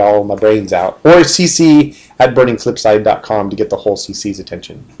communicate all of my brains out. Or CC@BurningFlipside.com to get the whole CC's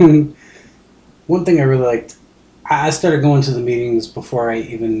attention. One thing I really liked, I started going to the meetings before I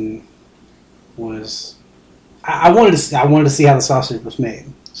even was. I wanted to see how the sausage was made.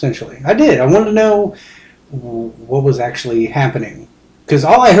 Essentially, I did. I wanted to know what was actually happening, because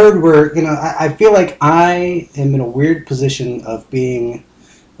all I heard were, I feel like I am in a weird position of being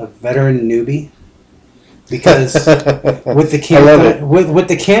a veteran newbie, because with the camp with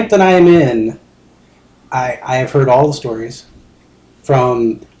the camp that I am in, I have heard all the stories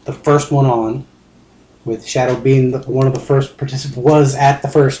from the first one on, with Shadow being one of the first participants, was at the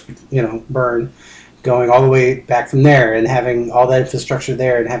first burn, going all the way back from there and having all that infrastructure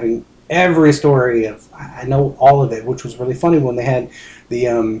there and having every story I know all of it, which was really funny when they had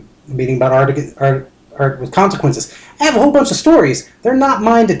the meeting about or with consequences. I have a whole bunch of stories. They're not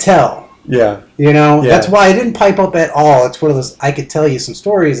mine to tell. Yeah. You know, Yeah. that's why I didn't pipe up at all. It's one of those, I could tell you some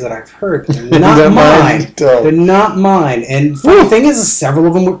stories that I've heard, but they're not They're mine mine. to tell. They're not mine. And funny thing is, several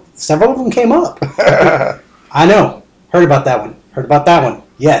of them came up. I know. Heard about that one.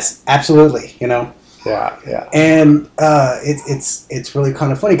 Yes, absolutely. You know. Yeah. And it's really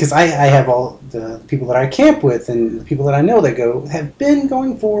kind of funny because I have all the people that I camp with and the people that I know that go have been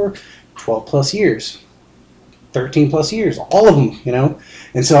going for 12 plus years. 13 plus years, all of them, you know,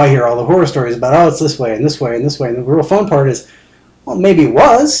 and so I hear all the horror stories about, oh, it's this way and this way and this way, and the real fun part is, well, maybe it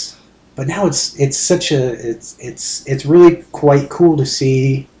was, but now it's really quite cool to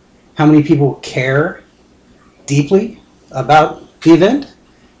see how many people care deeply about the event,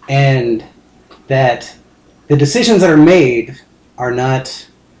 and that the decisions that are made are not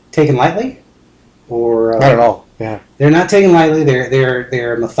taken lightly, or Not at all. Yeah. they're not taken lightly.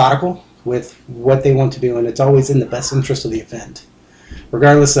 They're methodical with what they want to do, and it's always in the best interest of the event,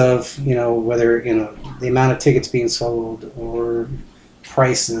 regardless of, you know, whether, you know, the amount of tickets being sold or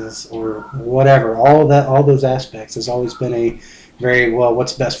prices or whatever. All those aspects has always been a very well,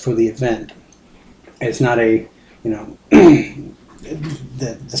 what's best for the event. It's not a, you know,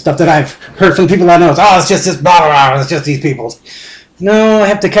 the stuff that I've heard from people I know is, oh, it's just this blah blah blah, it's just these people. No, I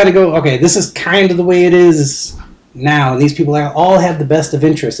have to kind of go, okay, this is kind of the way it is now, and these people all have the best of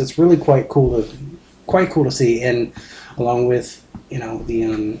interest. It's really quite cool to see, and along with, you know, the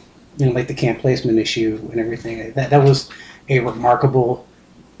you know, like the camp placement issue and everything, that was a remarkable.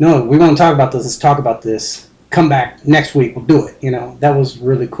 No, we want to talk about this. Let's talk about this. Come back next week. We'll do it. You know, that was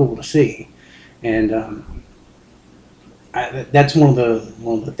really cool to see, and that's one of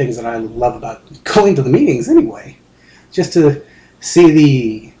the things that I love about going to the meetings anyway, just to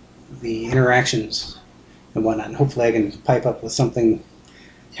see the interactions and whatnot. And hopefully I can pipe up with something.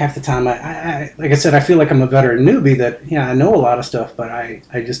 Half the time, I like I said, I feel like I'm a veteran newbie that, yeah, I know a lot of stuff, but I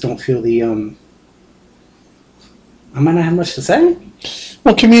just don't feel the I might not have much to say.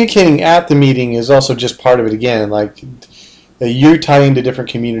 Well, communicating at the meeting is also just part of it again. Like, you tie into different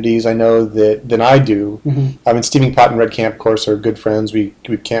communities, I know, than I do. Mm-hmm. I mean, Steaming Pot and Red Camp, of course, are good friends. We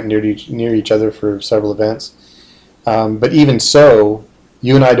camp near each other for several events. But even so,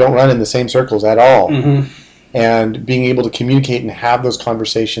 you and I don't run in the same circles at all. Mm-hmm. And being able to communicate and have those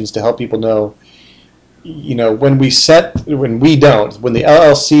conversations to help people know, you know, when the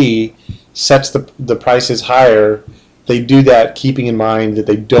LLC sets the prices higher, they do that keeping in mind that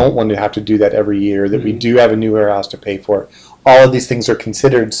they don't want to have to do that every year, that we do have a new warehouse to pay for. All of these things are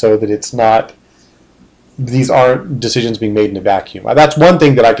considered so that these aren't decisions being made in a vacuum. That's one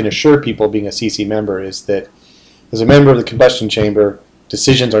thing that I can assure people being a CC member, is that as a member of the combustion chamber,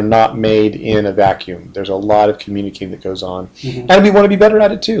 decisions are not made in a vacuum. There's a lot of communicating that goes on. Mm-hmm. And we want to be better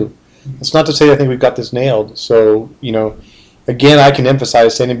at it too. It's not to say I think we've got this nailed. So, you know, again, I can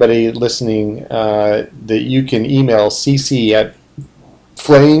emphasize to anybody listening that you can email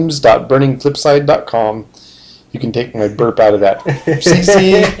cc@flames.burningflipside.com. You can take my burp out of that.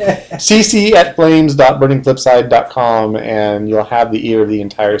 cc@flames.burningflipside.com, and you'll have the ear of the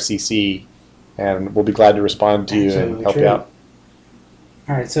entire CC, and we'll be glad to respond to you Absolutely and help true. you out.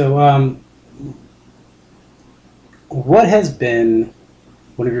 All right, so what has been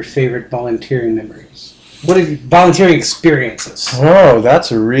one of your favorite volunteering memories? What are your volunteering experiences? Oh,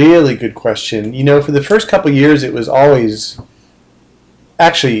 that's a really good question. You know, for the first couple of years, it was always...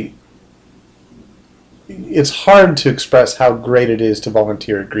 Actually, it's hard to express how great it is to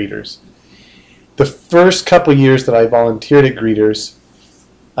volunteer at Greeters. The first couple of years that I volunteered at Greeters,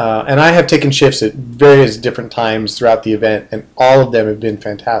 and I have taken shifts at various different times throughout the event, and all of them have been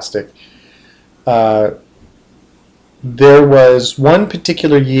fantastic. There was one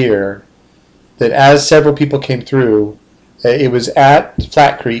particular year that, as several people came through, it was at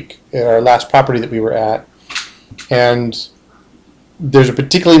Flat Creek, our last property that we were at, and there's a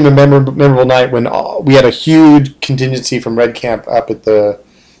particularly memorable night when we had a huge contingency from Red Camp up at the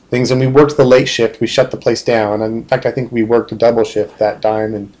things, and we worked the late shift. We shut the place down, and in fact, I think we worked a double shift that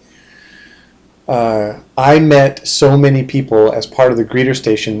time, and I met so many people as part of the greeter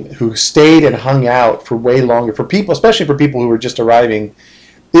station who stayed and hung out for way longer. For people, especially for people who were just arriving,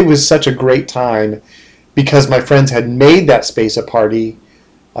 it was such a great time because my friends had made that space a party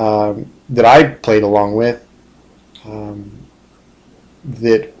that I played along with.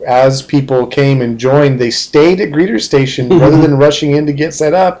 That as people came and joined, they stayed at greeter station rather than rushing in to get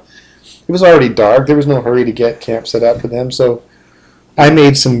set up. It was already dark. There was no hurry to get camp set up for them. So I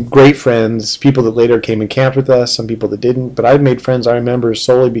made some great friends, people that later came and camped with us, some people that didn't. But I made friends I remember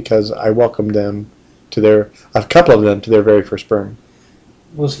solely because I welcomed them to a couple of them to their very first burn.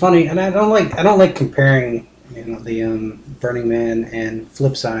 was funny, and I don't like comparing, the Burning Man and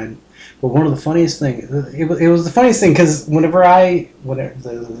Flipside. But one of the funniest things, it was the funniest thing because whatever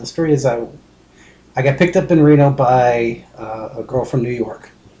the story is, I got picked up in Reno by a girl from New York,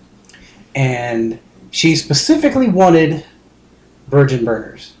 and she specifically wanted virgin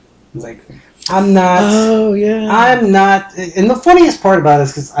burners. I was like, I'm not. Oh yeah. I'm not. And the funniest part about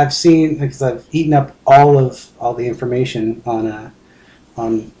it is because I've eaten up all the information on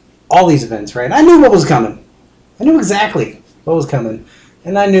all these events. Right, I knew what was coming. I knew exactly what was coming,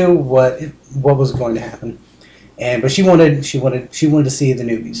 and I knew what was going to happen. But she wanted to see the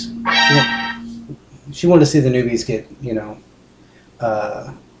newbies. She wanted to see the newbies get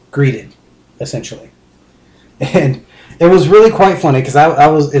greeted, essentially, and it was really quite funny because I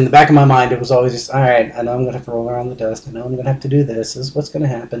was in the back of my mind. It was always just, all right. I know I'm going to have to roll around the dust. I know I'm going to have to do this. This is what's going to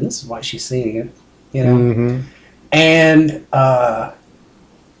happen. This is why she's seeing it, Mm-hmm. And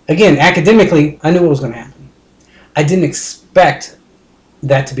again, academically, I knew what was going to happen. I didn't expect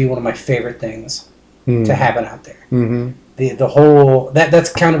that to be one of my favorite things to happen out there. Mm-hmm. The whole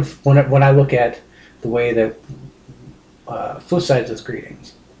that's kind of when I look at the way that Flipside does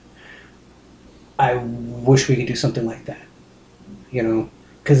greetings. I wish we could do something like that,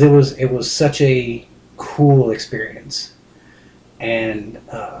 because it was such a cool experience, and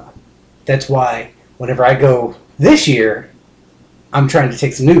that's why whenever I go this year, I'm trying to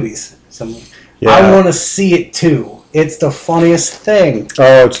take some newbies. I want to see it too. It's the funniest thing.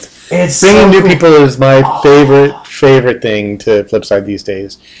 Oh, it's bringing so new cool. people is my favorite thing to Flipside these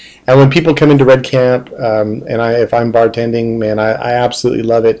days. And when people come into Red Camp, if I'm bartending, man, I absolutely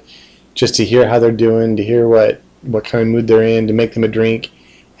love it. Just to hear how they're doing, to hear what kind of mood they're in, to make them a drink.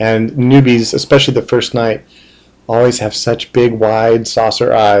 And newbies, especially the first night, always have such big, wide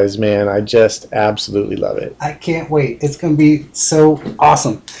saucer eyes, man. I just absolutely love it. I can't wait. It's going to be so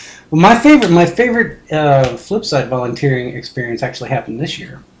awesome. Well, my favorite Flipside volunteering experience actually happened this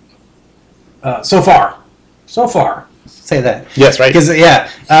year. So far. Say that. Yes, right. Because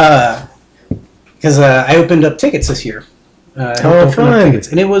I opened up tickets this year. Fun!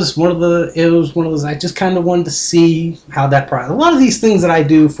 And it was one of those. I just kind of wanted to see how that process. A lot of these things that I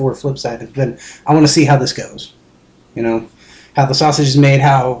do for Flipside have been. I want to see how this goes. How the sausage is made,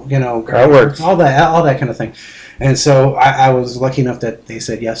 how how it works, all that kind of thing. And so I was lucky enough that they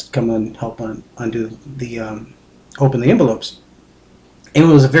said yes, come and help undo the open the envelopes. And it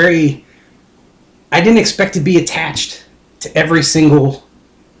was I didn't expect to be attached to every single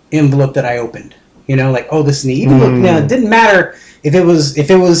envelope that I opened. Like, oh, this is neat. Even look, now it didn't matter if it was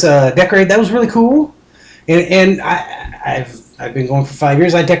decorated. That was really cool. And I've been going for 5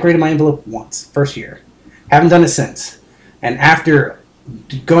 years. I decorated my envelope once, first year. Haven't done it since. And after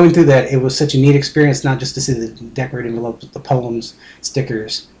going through that, it was such a neat experience, not just to see the decorated envelopes, the poems,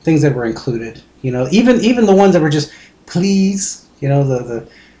 stickers, things that were included. Even the ones that were just please.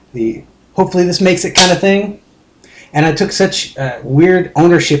 The hopefully this makes it kind of thing. And I took such weird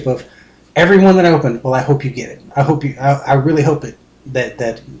ownership of everyone that I opened. Well, I hope you get it. I really hope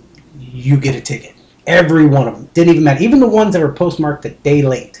that you get a ticket. Every one of them. Didn't even matter. Even the ones that were postmarked a day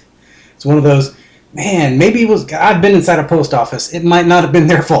late. It's one of those, man, maybe it was, I've been inside a post office. It might not have been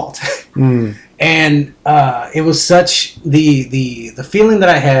their fault. And it was such, the feeling that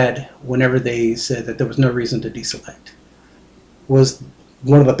I had whenever they said that there was no reason to deselect was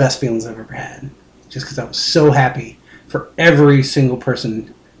one of the best feelings I've ever had. Just because I was so happy for every single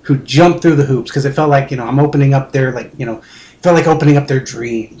person who jumped through the hoops, because it felt like, I'm opening up their, felt like opening up their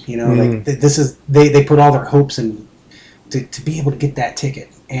dream, like this is, they put all their hopes in to be able to get that ticket.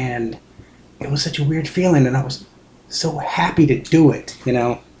 And it was such a weird feeling, and I was so happy to do it,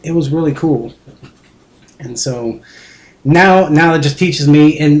 it was really cool. And so now it just teaches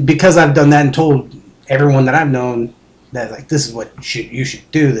me, and because I've done that and told everyone that I've known that, this is what you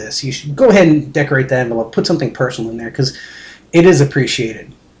should do this, you should go ahead and decorate the envelope, put something personal in there, because it is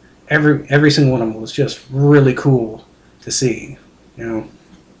appreciated. Every single one of them was just really cool to see. I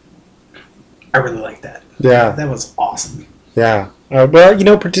really like that. Yeah, that was awesome. Yeah. Well,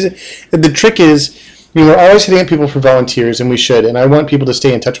 the trick is, we're always hitting up people for volunteers, and we should. And I want people to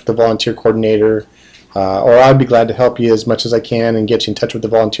stay in touch with the volunteer coordinator, or I'd be glad to help you as much as I can and get you in touch with the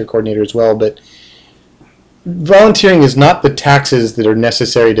volunteer coordinator as well. But volunteering is not the taxes that are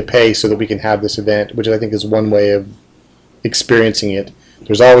necessary to pay so that we can have this event, which I think is one way of experiencing it.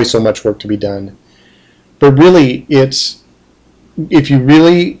 There's always so much work to be done. But really, it's, if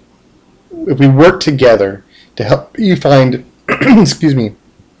we work together to help you find, excuse me,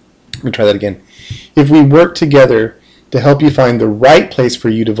 let me try that again. If we work together to help you find the right place for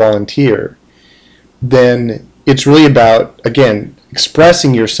you to volunteer, then it's really about, again,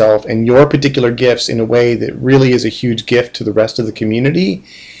 expressing yourself and your particular gifts in a way that really is a huge gift to the rest of the community.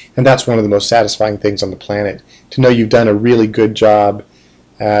 And that's one of the most satisfying things on the planet, to know you've done a really good job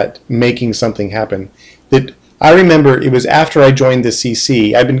at making something happen. That I remember it was after I joined the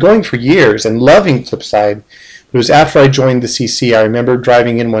CC. I'd been going for years and loving Flipside. It was after I joined the CC, I remember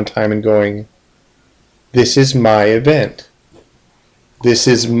driving in one time and going, this is my event. This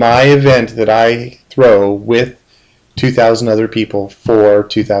is my event that I throw with 2,000 other people, for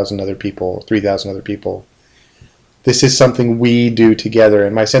 2,000 other people, 3,000 other people. This is something we do together,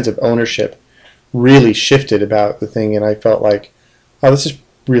 and my sense of ownership really shifted about the thing, and I felt like, oh, this is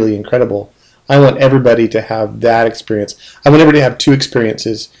really incredible. I want everybody to have that experience. I want everybody to have two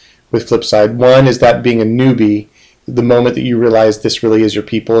experiences with Flipside. One is that being a newbie, the moment that you realize this really is your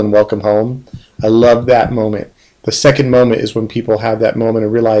people and welcome home. I love that moment. The second moment is when people have that moment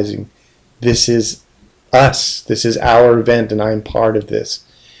of realizing this is us, this is our event, and I'm part of this.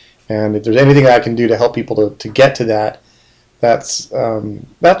 And if there's anything I can do to help people to get to that, that's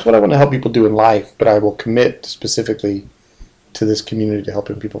what I want to help people do in life. But I will commit specifically to this community to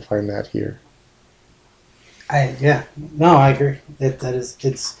helping people find that here. I agree.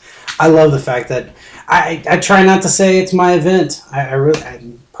 I love the fact that I try not to say it's my event. I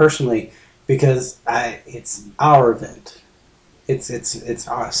really personally, because it's our event. It's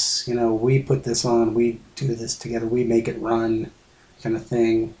us. We put this on. We do this together. We make it run, kind of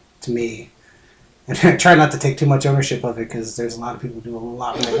thing. To me, and I try not to take too much ownership of it, because there's a lot of people who do a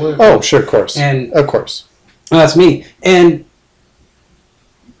lot more work. Oh, sure, of course, and of course, that's me. And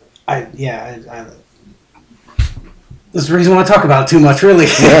I There's a reason why I talk about it too much, really.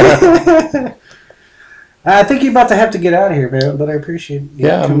 Yeah. I think you're about to have to get out of here, man, but I appreciate you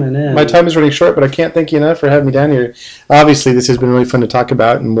coming in. My time is running short, but I can't thank you enough for having me down here. Obviously, this has been really fun to talk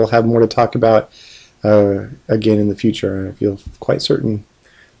about, and we'll have more to talk about again in the future. I feel quite certain.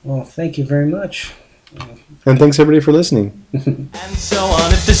 Well, thank you very much. And thanks, everybody, for listening. And so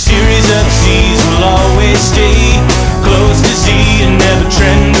on, if the series of Z's will always stay close to Z.